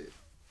type of shit.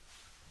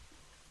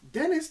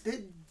 Dennis,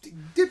 dip,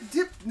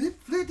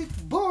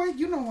 boy,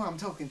 you know who I'm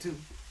talking to.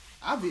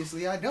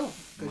 Obviously, I don't,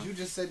 because you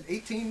just said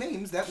 18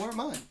 names that weren't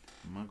mine.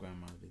 My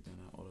grandma be doing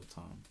that all the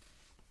time.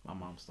 My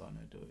mom's starting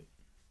to do it.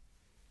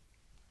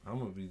 I'm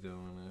gonna be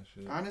doing that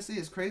shit. Honestly,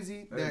 it's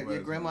crazy that Everybody's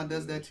your grandma gonna do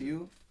does that that to shit.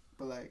 you,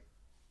 but like,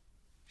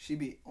 she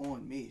be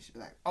on me. She be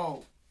like,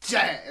 "Oh,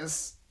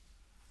 Jazz."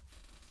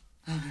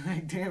 I'm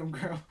like, damn,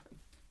 girl.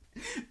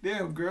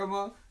 Damn,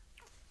 grandma.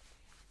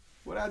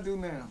 What I do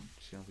now?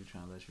 She don't be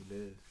trying to let you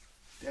live.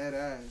 Dead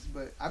ass.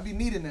 But I be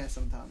needing that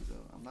sometimes, though.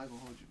 I'm not gonna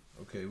hold you.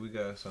 Okay, we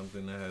got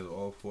something that has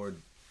all four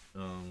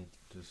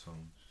just songs.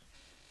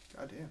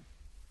 Goddamn.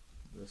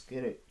 Let's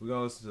get it. We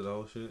gonna listen to the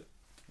whole shit?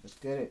 Let's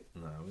get it.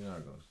 Nah, we're not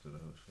gonna listen to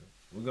the whole shit.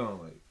 We're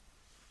gonna like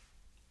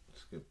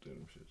skip through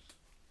them shits.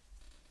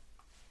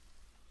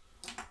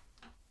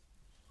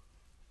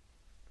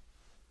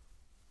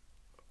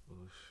 Oh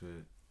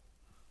shit.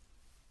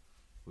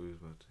 We was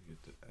about to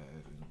get the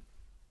ad in.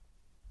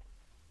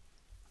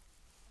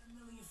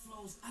 Million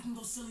flows, I can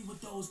go silly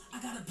with those.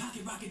 I got a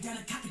pocket rocket down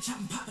a cock and chop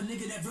and pop a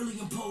nigga that really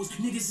impose.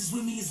 Niggas is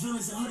with me as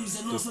villains and hoodies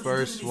and lost.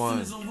 first one.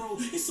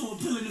 It's so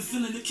appealing the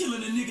feeling of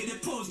killing a nigga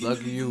that pose.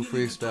 Lucky You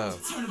freestyle.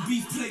 Turn a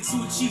beef plate to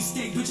a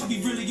cheesesteak, bitch. I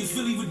be really in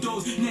Philly with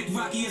those. Neck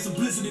rocky as a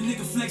blizzard, the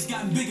nigga flex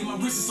gotten big and my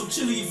wrist is so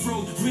chilly it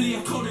froze. Really,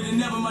 I'm colder than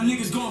ever. My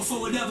niggas going for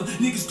whatever.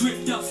 Niggas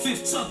gripped up,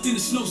 fifth tucked in the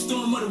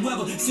snowstorm of the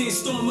weather. Saying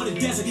storm of the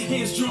desert,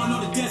 hands drawn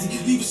on the desert.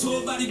 Leave his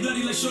whole body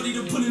bloody like shorty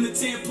to put in a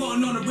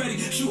tampon on already.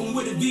 Shooting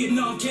with a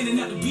Vietnam cannon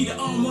out to beat the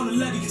arm on the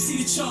levee.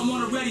 See the charm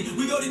on already.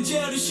 We go to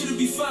jail, this shit'll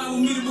be fine. We'll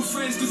meet up with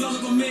friends, cause all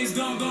of our mans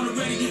gone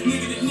already.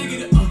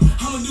 Nigga,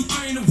 I'ma do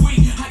 3 in a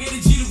week. I get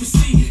a G to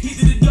receipt.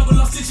 Either the double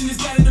or stitching this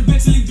guy to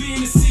eventually be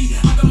in the C.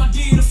 I got my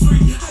D in the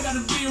free. I got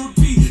a B and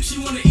repeat. She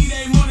wanna eat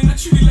every morning. I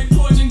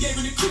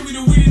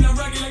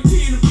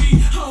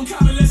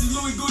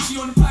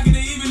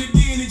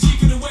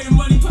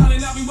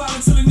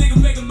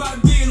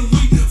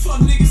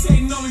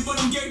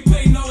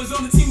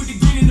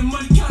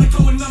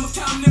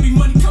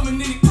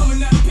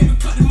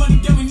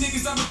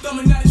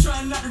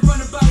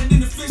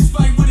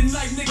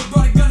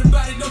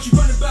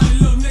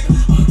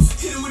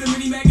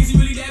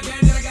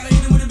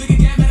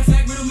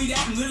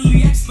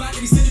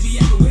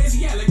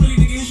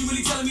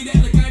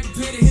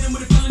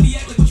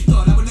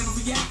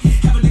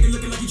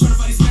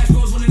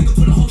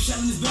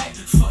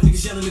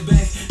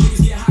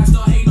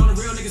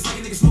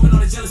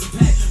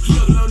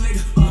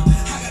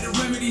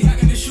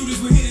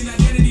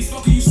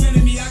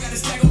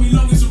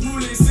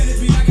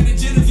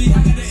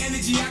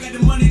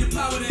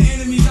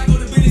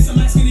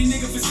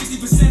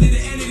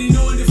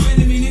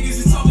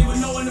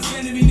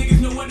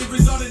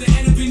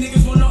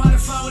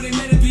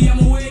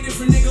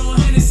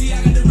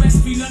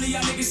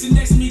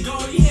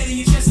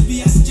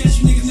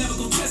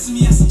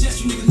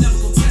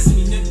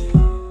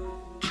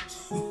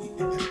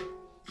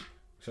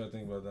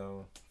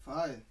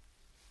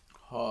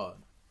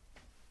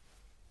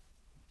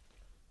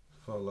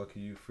Felt Lucky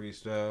You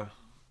freestyle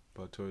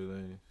by Tory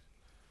Lanez.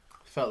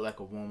 Felt like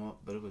a warm up,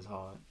 but it was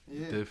hard.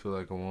 Yeah. It did feel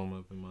like a warm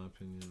up in my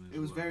opinion. It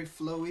was very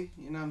flowy,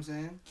 you know what I'm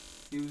saying?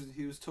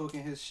 He was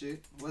talking his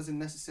shit. Wasn't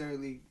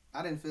necessarily,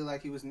 I didn't feel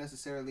like he was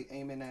necessarily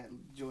aiming at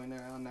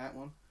Joyner on that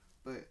one,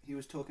 but he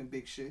was talking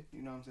big shit,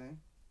 you know what I'm saying?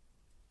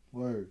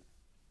 Word.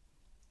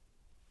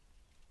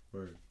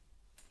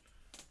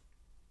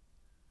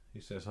 He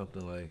said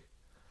something like,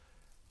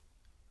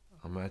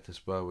 I'm at the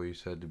spot where you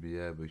said to be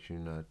at, but you're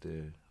not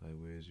there. Like,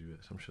 where's you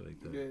at? Some shit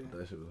like that. Yeah.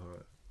 That shit was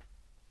hard.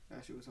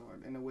 That shit was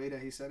hard. And the way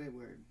that he said it,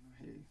 word,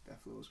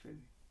 that flow was crazy.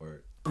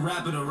 Word.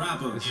 Rapper to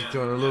rapper. This is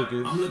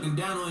DelahNOCHE. I'm looking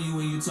down on you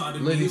when you talk to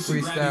me. Liddy You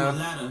should grab freestyle. you a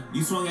ladder.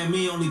 You swung at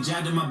me, only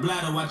jabbed in my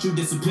bladder. Watch you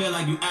disappear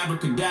like you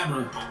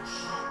abracadabra.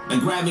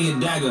 And grab me a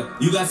dagger.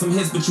 You got some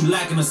hits, but you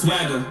lacking a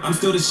swagger. I'm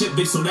still the shit,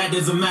 bitch, so that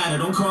doesn't matter.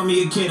 Don't call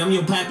me a kid, I'm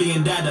your pappy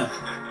and dada.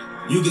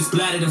 You get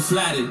splattered and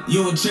flattered.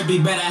 You and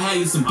Trippy better have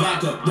you some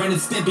backup. Brennan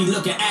Stimpy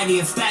looking aggy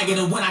and staggered.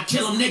 And when I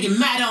kill him, nigga,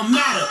 matter on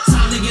matter.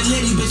 Time to get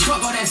litty, bitch,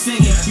 fuck all that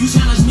singing. You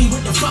challenge me,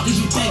 what the fuck is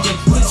you thinking?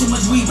 Way too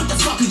much weed, what the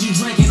fuck is you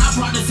drinking? I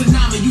brought the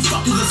tsunami, you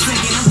fuckers are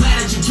sinking. I'm glad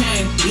that you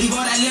came. Leave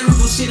all that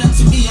lyrical shit up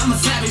to me, I'm a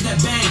savage that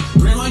bang.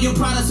 Bring all your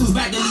products who's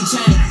back to Lee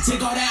Chain.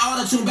 Take all that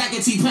auto-tune back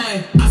at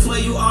T-Pain. I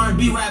swear you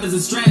R&B rappers are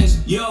strange.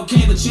 You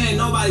okay, but you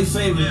ain't nobody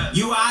favorite.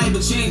 You alright,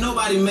 but you ain't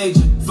nobody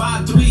major.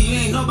 5'3", you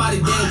ain't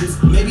nobody dangerous.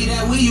 Maybe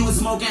that weed you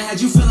was smoking had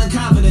you feeling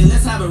confident.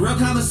 Let's have a real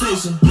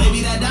conversation.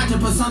 Maybe that doctor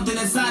put something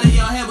inside of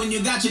your head when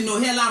you got your new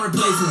hairline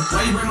replacement.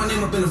 Why you bring my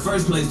name up in the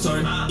first place,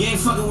 Tory? You ain't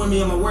fucking with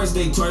me on my worst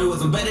day, Tory.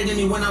 Wasn't better than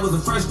me when I was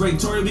in first grade,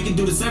 Tory. We can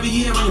do this every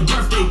year on your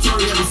birthday,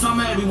 Tory. Every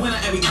summer, every winter,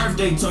 every Earth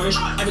Day, Tory.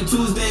 Every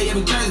Tuesday,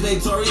 every Thursday,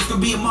 Tory. It's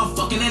gonna be a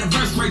motherfucking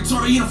anniversary,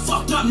 Tory. You done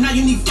fucked up, now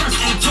you need first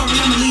aid, Tory.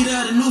 I'm a leader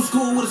of the new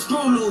school with a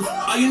screw loose.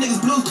 All you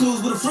niggas Blue's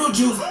Clues with a fruit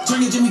juice.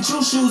 Turn your Jimmy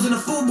Choo shoes in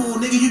a FUBU.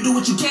 Nigga, you do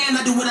what you can,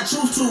 I do what I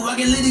choose to. I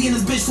get litty in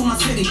this bitch for my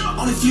city.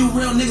 Only few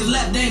real niggas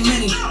left, they ain't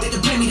many. They can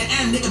pay me the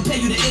M, they can pay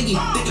you the Iggy.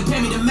 They can pay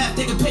me the meth,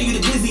 they can pay you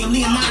the Glizzy. I'm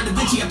Leonardo da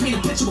Vinci, I paint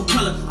a picture with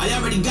color. I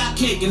already got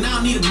cake and I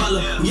don't need a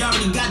butler. We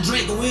already got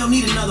Drake and we don't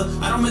need another.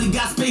 I don't really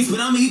got space, but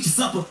I'ma eat your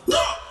supper.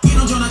 You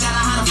don't join, I got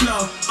a higher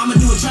flow. I'ma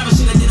do a Travis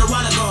shit I did a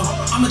while ago.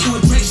 I'ma do a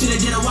Drake shit I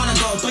did a while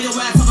ago. Throw your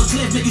ass off a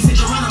cliff, make you sit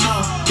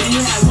Geronimo. Then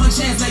you had one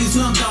chance, now you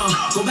slumped on.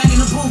 Go back in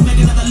the booth,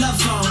 make another love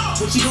song.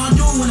 What you gonna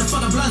do when the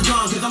fucking blood's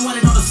gone? Cause I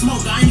wanted all the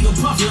smoke, I ain't even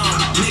puff long.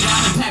 Nigga,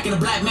 I've been packing a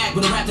black Mac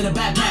with a wrapped in a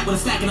backpack with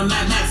a stack in a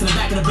Mad Max in the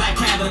back of the black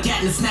cab with a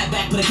cat in a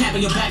snapback. Put a cap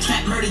in your back,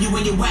 fat murder you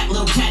when you whack.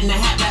 Little cat in a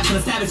hat rap,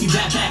 gonna stab if you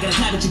drop back. And a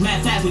clap at you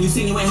mad fast when you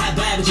sing you ain't half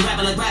bad. But you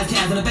rapping like Raz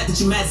Cavs, and I bet that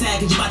you mad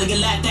sad cause you about to get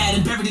laughed at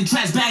and buried in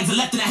trash bags and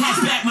left in a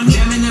hatchback. My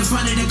jamming in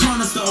front of the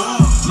corner store,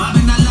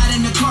 mobbing a lot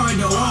in the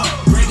corridor,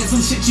 breaking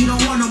some shit you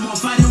don't want no more.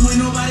 Fighting with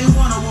nobody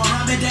want no more.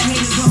 I bet that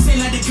haters gon' say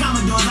like the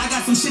Commodores. I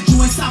got some shit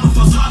you ain't stopping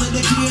for. Swallow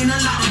the key and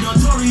unlock the door.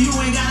 Tory, you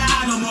ain't gotta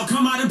hide no more.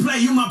 Come out and play,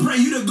 you my prey,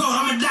 you the GOAT,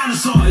 I'm a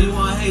dinosaur. Oh, you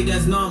wanna hate,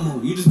 that's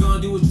normal. You just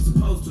gonna do what you're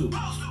supposed to.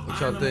 What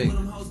y'all think?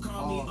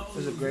 It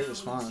was a great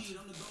response.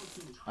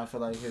 I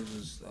feel like his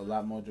was a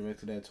lot more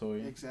directed at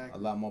Tory. Exactly.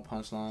 A lot more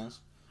punchlines.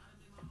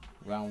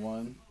 Round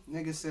one.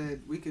 Nigga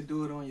said, we could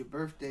do it on your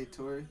birthday,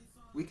 Tory.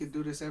 We could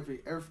do this every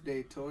Earth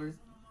Day, Tory.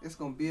 It's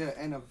gonna be an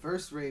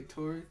anniversary,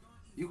 Tory.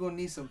 You gonna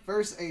need some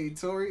first aid,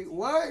 Tory.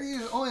 What?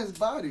 He's on his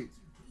body.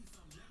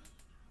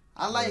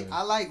 I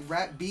like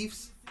rap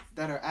beefs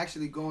that are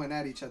actually going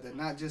at each other,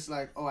 not just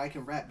like, oh, I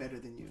can rap better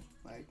than you.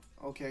 Like,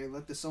 okay,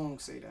 let the song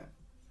say that.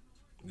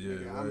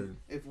 Yeah, Like,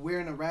 if we're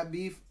in a rap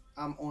beef,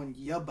 I'm on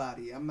your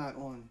body. I'm not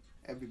on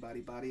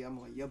everybody's body. I'm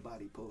on your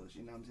body pose.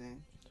 You know what I'm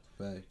saying?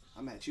 Facts.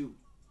 I'm at you.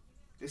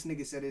 This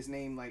nigga said his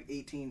name like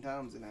 18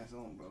 times in that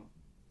song, bro.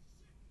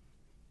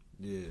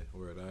 Yeah,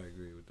 word. I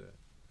agree with that.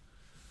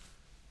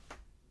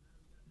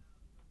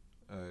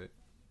 All right.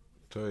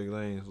 Tory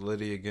Lanez,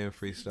 Liddy again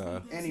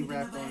freestyle. And he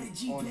rapped on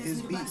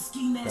his beat.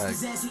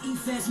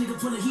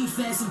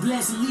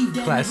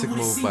 Classic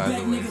move, by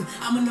the way.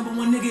 I'm a number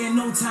one nigga in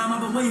no time.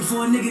 I've been waiting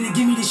for a nigga to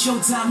give me the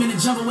showtime in the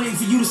jungle, waiting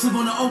for you to slip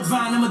on the oak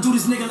vine. I'ma do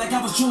this nigga like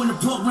I was chewing the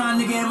pork rind,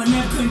 nigga. And my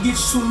never couldn't get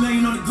you to $1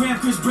 million on the gram.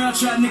 Chris Brown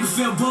tried, nigga,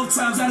 fell both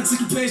times. I done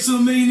took a page to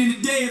 $1 million in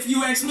a day. If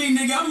you ask me,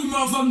 nigga, I'm your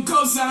motherfucking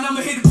cosign. I'ma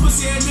hit the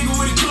pussy ass nigga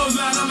with a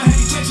clothesline. I'ma have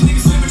to catch a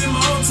nigga slipping in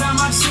my old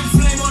time. I just slip a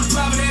flame on the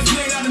private ass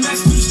blade out of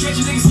Massachusetts. Catch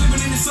a nigga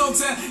slipping in this old time.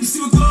 You see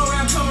what go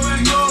around, come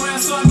around and go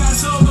around. So I got a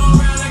soul go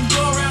around, like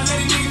go around.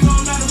 Let a nigga know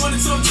I'm not the one to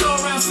toe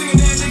around. Singing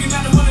that nigga,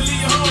 not the one to leave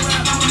your whole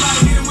round. I'm about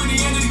to hit him with the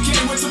end of the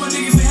cane. Wait till my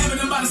niggas in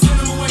heaven, I'm about to send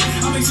him away.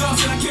 I'm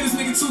exhausted, I kill this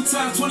nigga 2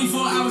 times,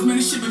 24 hours, man,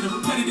 this shit been a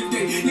repetitive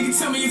day. Nigga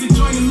tell me is it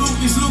join the loop,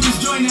 this loop is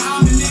joining.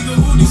 I'm the nigga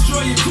who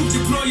destroy your coup,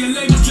 deploy your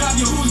label, drive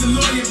your who's a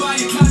lawyer, buy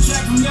your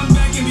contract from them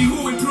back and be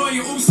who employ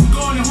your oops and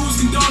gone and who's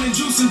condoning,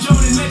 juice and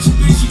Jordan, let your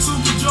bitch, you too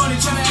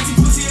conjoining. Tryna act you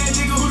pussy ass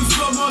nigga who the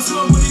fuck more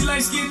slow, but these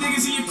light skinned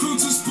niggas in your crew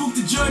too spooked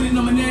to join it.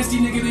 I'm an nasty,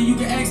 nigga, then you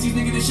can ask these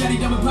niggas. The shotty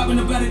done been popping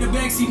up out of the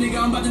backseat,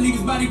 nigga. I'm about to leave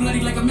his body bloody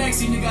like a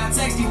maxi, nigga. I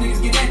tax these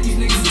niggas, get at these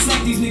niggas,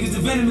 attack these niggas. The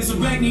venomous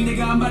arachne,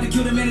 nigga. I'm about to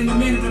kill the man and the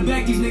man in the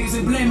back these niggas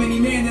and blame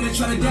any man that'll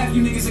try to dap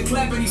you niggas and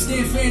clap any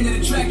stand fan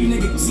that'll track you,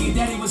 nigga. See, your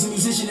daddy was a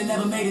musician and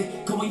never made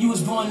it. Cause when you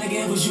was born,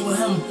 nigga, it was you and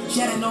him.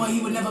 Shadow knowing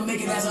he would never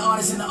make it as an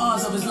artist, and the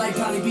odds of his life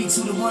probably be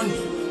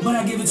 2-1. But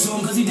I give it to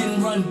him cause he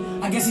didn't run.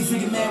 I guess he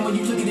figured, man, when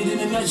you look at it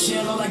in a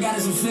nutshell, all I got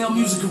is a film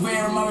music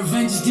career, and my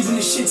revenge is giving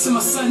this shit to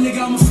my son,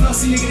 nigga. I'm a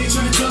flossy nigga, they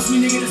tryna trust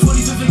me, nigga. The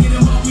 40s are thinking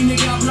about me,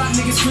 nigga. I block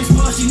niggas, Chris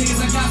Bossy niggas.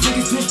 I got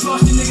figures, bitch,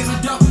 Bossy niggas.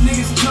 I dump the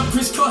niggas, jump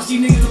Chris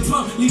Costy niggas. The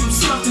pump, leave him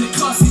stuffed in the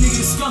costly nigga.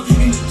 The skunk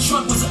in the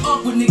trunk was an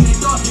awkward nigga. They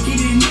thought he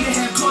didn't need to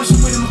have caution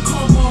with him. A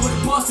cornball with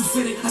a Boston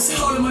fitted. I said,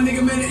 hold on, my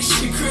nigga, man, that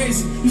shit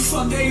crazy. You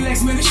fucked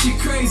Alex, man, that shit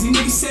crazy.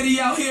 Nigga said he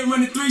out here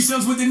running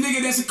threesomes with the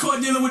nigga that's a court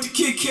dealing with the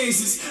kid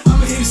cases.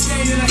 I'ma hit a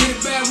stain and I hit a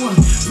bad one.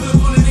 Put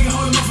up on a nigga,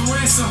 hold him up for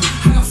ransom.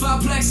 I got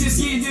 5 plaques this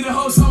year, did a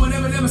whole song with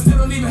Eminem, still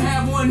don't even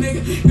have one,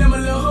 nigga. That my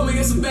little homie,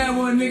 that's a bad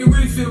one, nigga.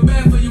 Really feel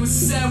bad for you, it's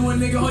a sad one,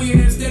 nigga. Hold your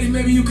hands steady,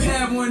 maybe you can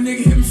have one,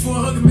 nigga. Hit me for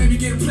a hook and maybe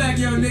get a plaque,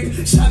 young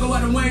nigga. Shot go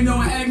out the way, no,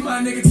 I act my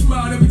nigga.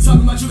 Tomorrow they be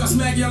talking about you got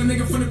smack, young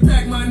nigga, from the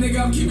pack, my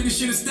nigga. I'm keeping this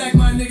shit a stack,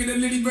 my nigga. The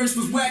Liddy verse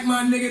was whack,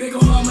 my nigga. They go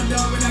hard, my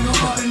dog, but I go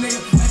harder, nigga.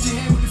 At your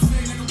head with the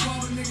fade like a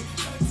baller,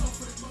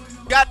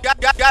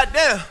 nigga.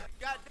 Goddamn.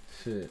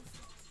 Shit.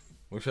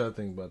 What y'all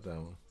think about that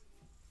one?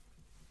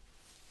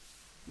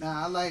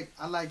 Nah,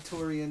 I like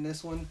Tory in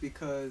this one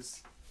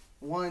because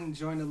one,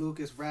 Joyner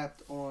Lucas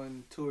rapped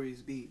on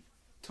Tory's beat.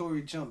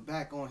 Tory jumped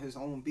back on his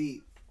own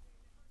beat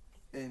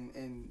and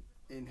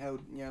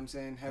held, you know what I'm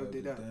saying, held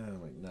it up. Damn,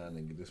 like, nah,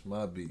 nigga, this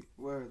my beat.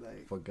 Word,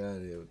 like, Fuck out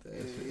of here with that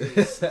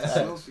yeah, shit.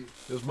 yeah,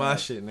 This my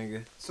shit,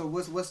 nigga. So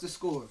what's the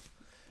score?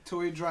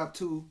 Tory dropped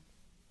 2,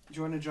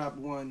 Joyner dropped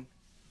 1.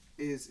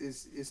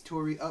 Is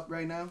Tory up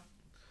right now?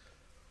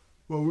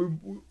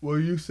 Well,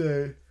 you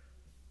said,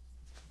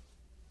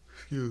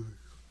 excuse me.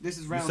 This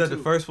is round 2. You said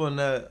the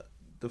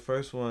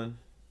first one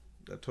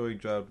that Tory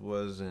dropped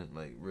wasn't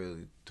like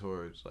really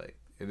towards, like,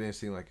 it didn't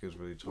seem like it was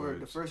really towards.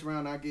 Word, the first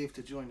round I gave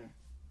to Joyner.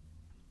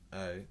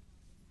 Alright.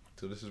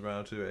 So this is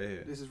round 2 right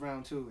here. This is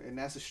round 2, and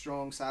that's a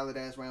strong, solid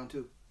ass round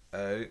 2.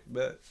 Alright,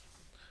 bet.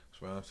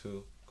 It's round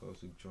 2 goes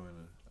to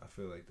Joyner. I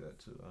feel like that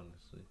too,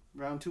 honestly.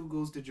 Round 2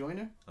 goes to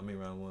Joyner? I mean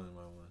round 1.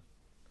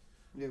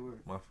 Yeah, word.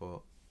 My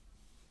fault.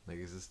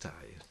 Niggas is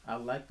tired. I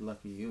like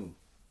Lucky You.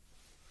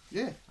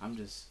 Yeah.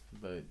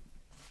 But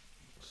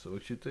So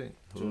what you think?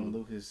 Joyner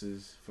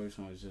Lucas's first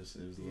one was just,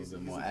 it was a little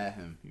bit more at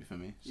him, you feel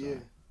me? So. Yeah.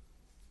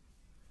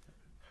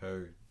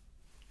 Heard.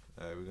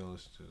 Alright, we're gonna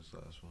listen to this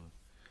last one.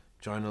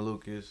 Joyner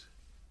Lucas.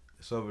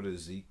 It's over to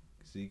Zeke,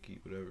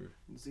 whatever.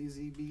 ZZ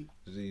beat.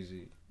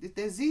 ZZ. Did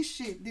that Z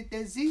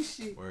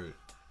shit. Word.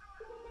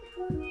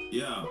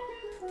 Yeah.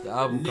 The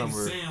album Niggas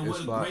cover saying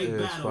is what a great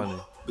battle,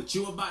 funny. but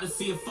you about to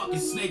see a fucking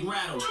snake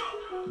rattle.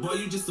 Boy,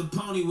 you just a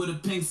pony with a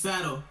pink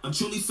saddle. I'm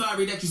truly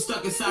sorry that you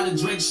stuck inside a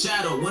Drake's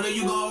shadow. When are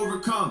you gonna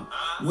overcome?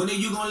 When are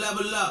you gonna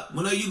level up?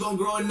 When are you gonna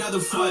grow another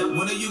foot?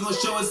 When are you gonna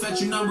show us that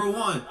you number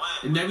one?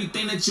 And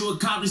everything that you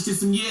accomplished in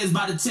some years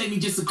about to take me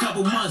just a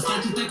couple months.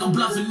 Don't you think I'm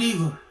bluffing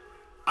either?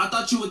 I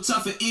thought you were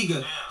tough and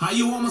eager. How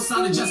you almost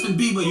sounded Justin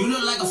Bieber? You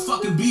look like a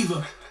fucking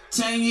beaver.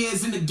 10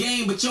 years in the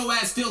game, but your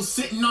ass still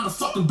sitting on the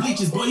fucking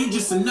bleachers. Boy, you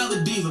just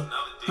another diva.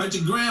 Heard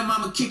your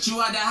grandmama kicked you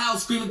out the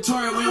house screaming,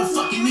 Tori, we don't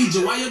fucking need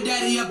you. Why your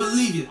daddy up and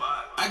leave you?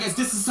 I guess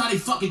this is how they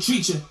fucking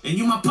treat you. And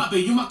you my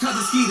puppet, you my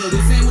cousin Skeeter.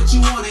 This ain't what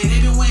you wanted, they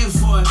been waiting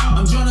for it.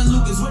 I'm Joyner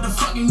Lucas, what the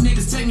fucking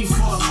niggas take me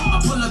for?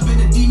 I pull up in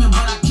the demon,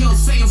 but I kill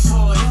Satan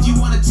for it. If you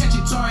wanna touch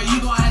it, Tori,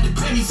 you gon' have to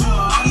pay me for it.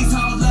 All these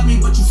hoes love me,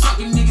 but you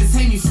fucking niggas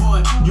hate me for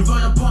it. You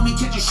run up on me,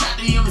 catch a shot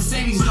to your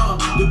Mercedes door.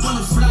 The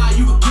bullet fly,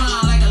 you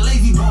recline like a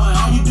lazy boy.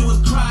 All you do is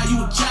cry, you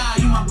a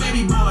child, you my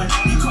baby boy.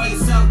 You call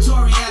yourself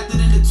Tory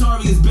after the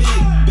notorious big.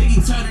 Biggie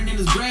turning in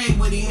his grave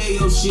when he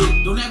hear your shit.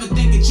 Don't ever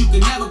think that you can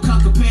never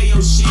come compare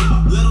your shit.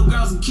 Little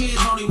girls and kids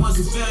only ones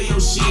who feel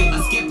your shit.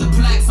 I skipped the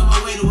plaques on my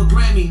way to a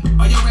Grammy.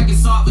 All your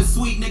records soft and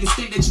sweet, niggas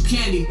think that you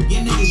candy.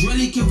 Your niggas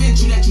really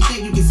convince you that you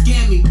think you can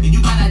scam me. And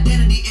you got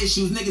identity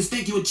issues, niggas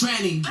think you a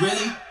tranny.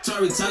 Really?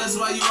 Tory, tell us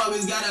why you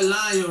always gotta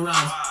lie your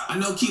rhymes. I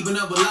know keeping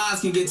up with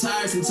lies can get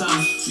tired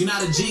sometimes. You're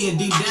not a G and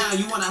deep down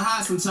you wanna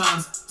hide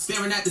sometimes.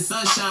 Staring at the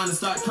sunshine and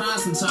start crying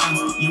sometimes.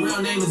 Your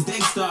real name is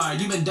Daystar,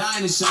 you been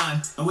dying to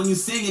shine. And when you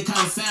sing it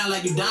kinda sound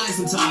like you dying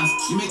sometimes.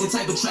 You make the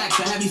type of tracks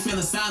that have you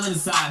feeling silent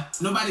inside.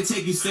 Nobody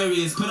take you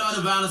serious, put all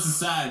the violence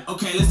aside.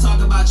 Okay, let's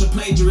talk about your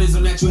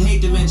plagiarism that you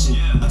hate to mention.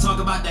 I talk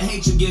about the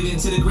hate you giving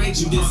to the great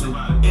you dissing.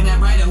 And that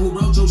writer who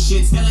wrote your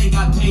shit still ain't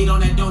got paid on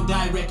that Don't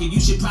Die record.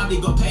 You should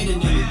probably go pay the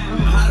nigga.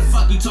 How the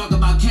fuck you talk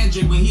about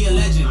Kendrick when he a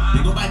legend?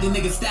 Then go back to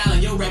nigga style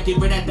on your record,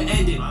 but at the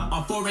ending.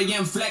 On 4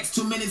 a.m. flex,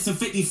 2 minutes and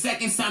 50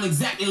 seconds sound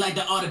exactly like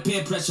the art of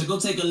peer pressure. Go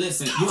take a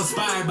listen. You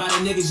inspired by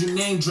the niggas you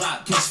name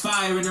drop. Catch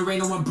fire and there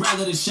ain't no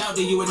umbrella to shout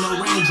to you with no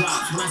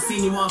raindrops. When I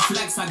seen you on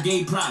flex, I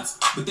gave props.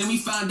 But then we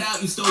found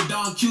out you stole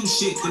Don Q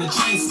shit, then the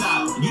train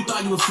stopped. You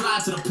thought you would fly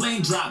to the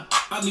plane drop.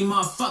 Ugly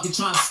motherfucker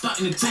trying to stunt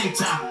in a tank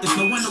top. It's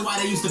no wonder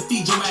why they used to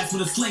feed your ass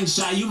with a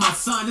slingshot. You my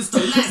son, this the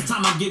last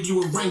time I give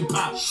you a ring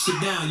pop. Sit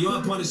down, you're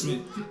on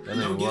punishment.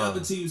 Don't get up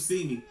until you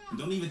see me.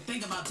 Don't even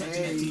think about touching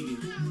that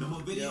TV. No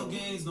more video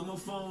games, no more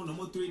phone, no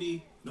more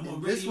 3D. No more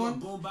radio,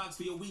 boombox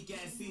for your weak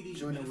ass CD.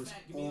 Joyner was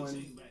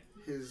on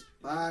his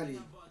body.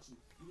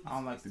 I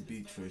don't like the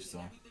beat choice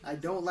though. I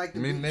don't like the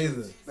Me beat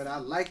neither. choice, but I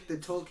like the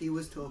talk he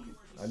was talking.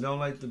 I don't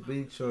like the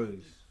beat choice.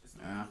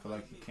 And I feel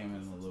like he came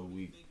in a little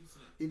weak.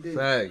 He did.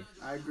 Fact.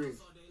 I agree.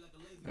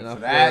 And I for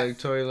feel that- like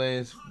Tory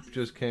Lanez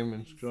just came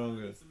in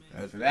stronger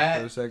And for for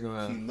that, the second he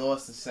round.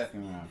 lost the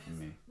second round for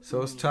me.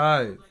 So it's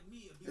tied.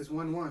 It's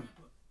 1-1.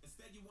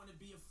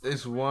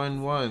 It's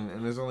 1-1,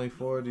 and there's only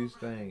 4 of these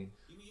things.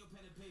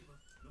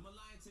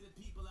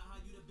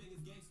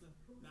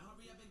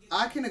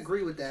 I can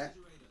agree with that.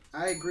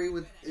 I agree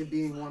with it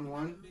being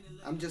 1-1.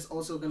 I'm just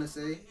also gonna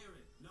say,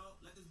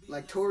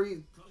 like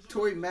Tory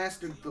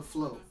mastered the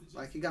flow.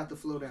 Like he got the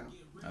flow down.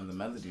 And the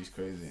melody's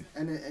crazy.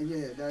 And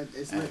yeah, that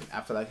it's And lit.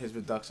 I feel like his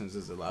productions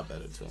is a lot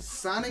better too.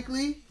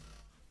 Sonically,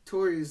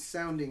 Tory is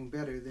sounding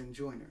better than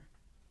Joyner.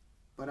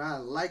 But I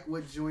like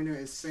what Joyner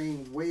is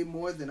saying way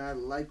more than I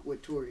like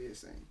what Tory is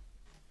saying.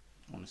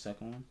 On the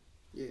second one?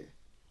 Yeah.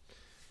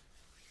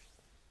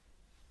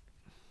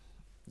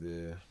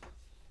 Yeah.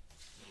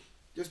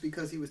 Just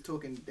because he was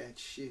talking that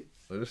shit.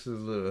 But this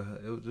is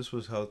this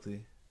was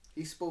healthy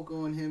He spoke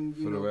on him,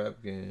 for the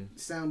rap game.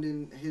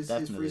 sounding his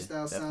Definitely freestyle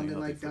healthy sounding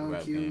like for the Don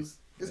rap Q's.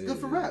 It's good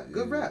for Yeah, rap.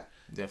 Good yeah. rap.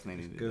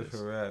 Definitely needed Good this.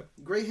 for rap.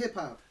 Great hip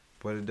hop.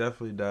 But it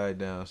definitely died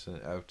down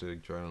since after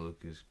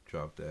DelahNOCHE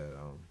dropped that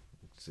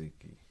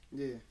Zeke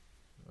Yeah.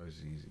 or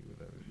ZZ,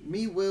 whatever.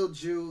 Me, Will,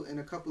 Jew, and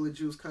a couple of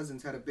Jew's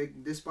cousins had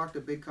this sparked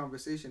a big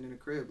conversation in the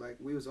crib. Like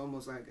we was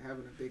almost like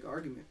having a big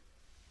argument.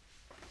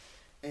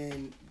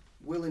 And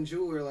Will and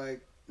Jew were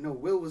like, no,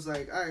 Will was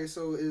like, all right,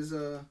 so is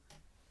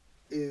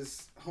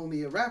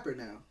homie a rapper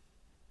now?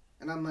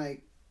 And I'm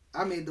like,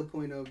 I made the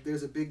point of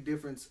there's a big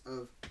difference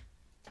of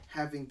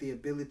having the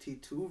ability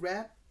to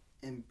rap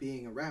and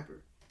being a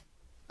rapper.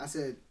 I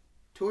said,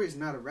 Tory's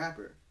not a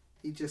rapper.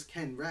 He just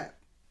can rap.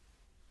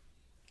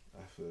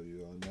 I feel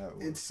you on that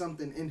one. It's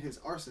something in his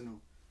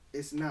arsenal.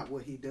 It's not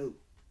what he do.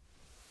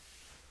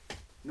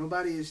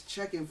 Nobody is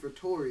checking for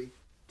Tory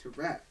to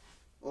rap,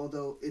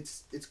 although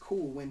it's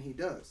cool when he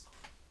does.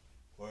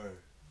 Word.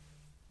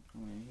 I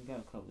mean, he got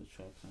a couple of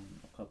tracks on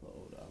a couple of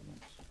old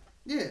albums.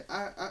 Yeah,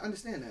 I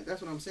understand that.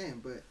 That's what I'm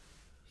saying, but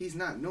he's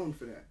not known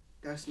for that.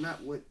 That's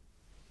not what.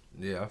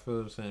 Yeah, I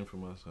feel the same for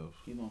myself.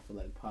 He don't feel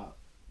like pop.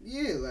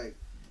 Yeah,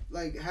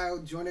 like how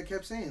Joyner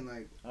kept saying,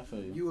 like, I feel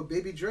you. you a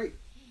baby Drake.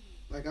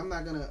 Like, I'm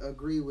not gonna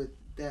agree with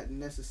that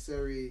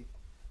necessary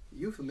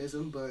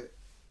euphemism, but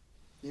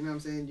you know what I'm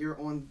saying? You're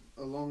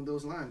along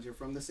those lines. You're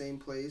from the same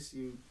place.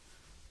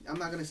 I'm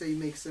not gonna say you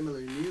make similar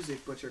music,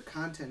 but your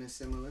content is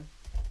similar.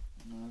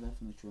 No,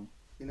 definitely true.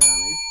 You know what I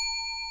mean?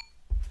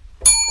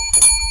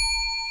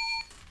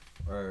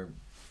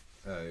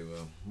 Alright,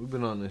 well, we've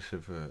been on this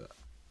shit for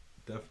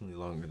definitely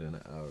longer than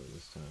an hour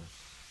this time.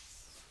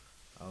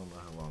 I don't know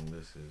how long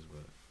this is,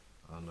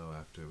 but I'll know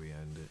after we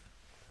end it.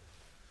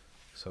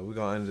 So we're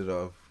gonna end it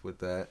off with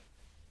that.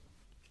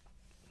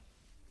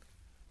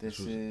 This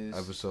was is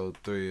episode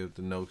 3 of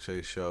the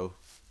DelahNOCHE show.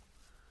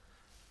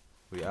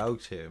 We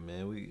out here,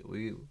 man.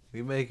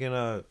 We making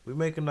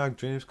our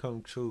dreams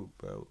come true,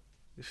 bro.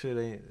 This shit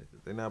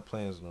they're not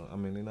plans no. I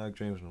mean, they're not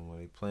dreams no more.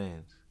 They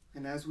plans.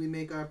 And as we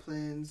make our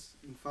plans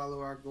and follow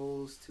our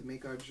goals to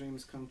make our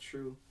dreams come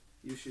true,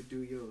 you should do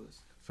yours.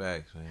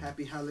 Facts, man.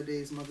 Happy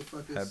holidays,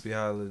 motherfuckers. Happy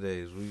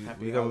holidays.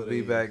 Happy We gonna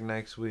be holidays. back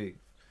next week.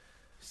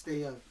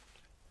 Stay up.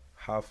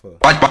 Hoffa.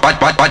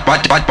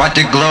 What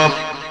the globe?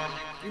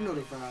 You know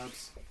the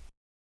vibes.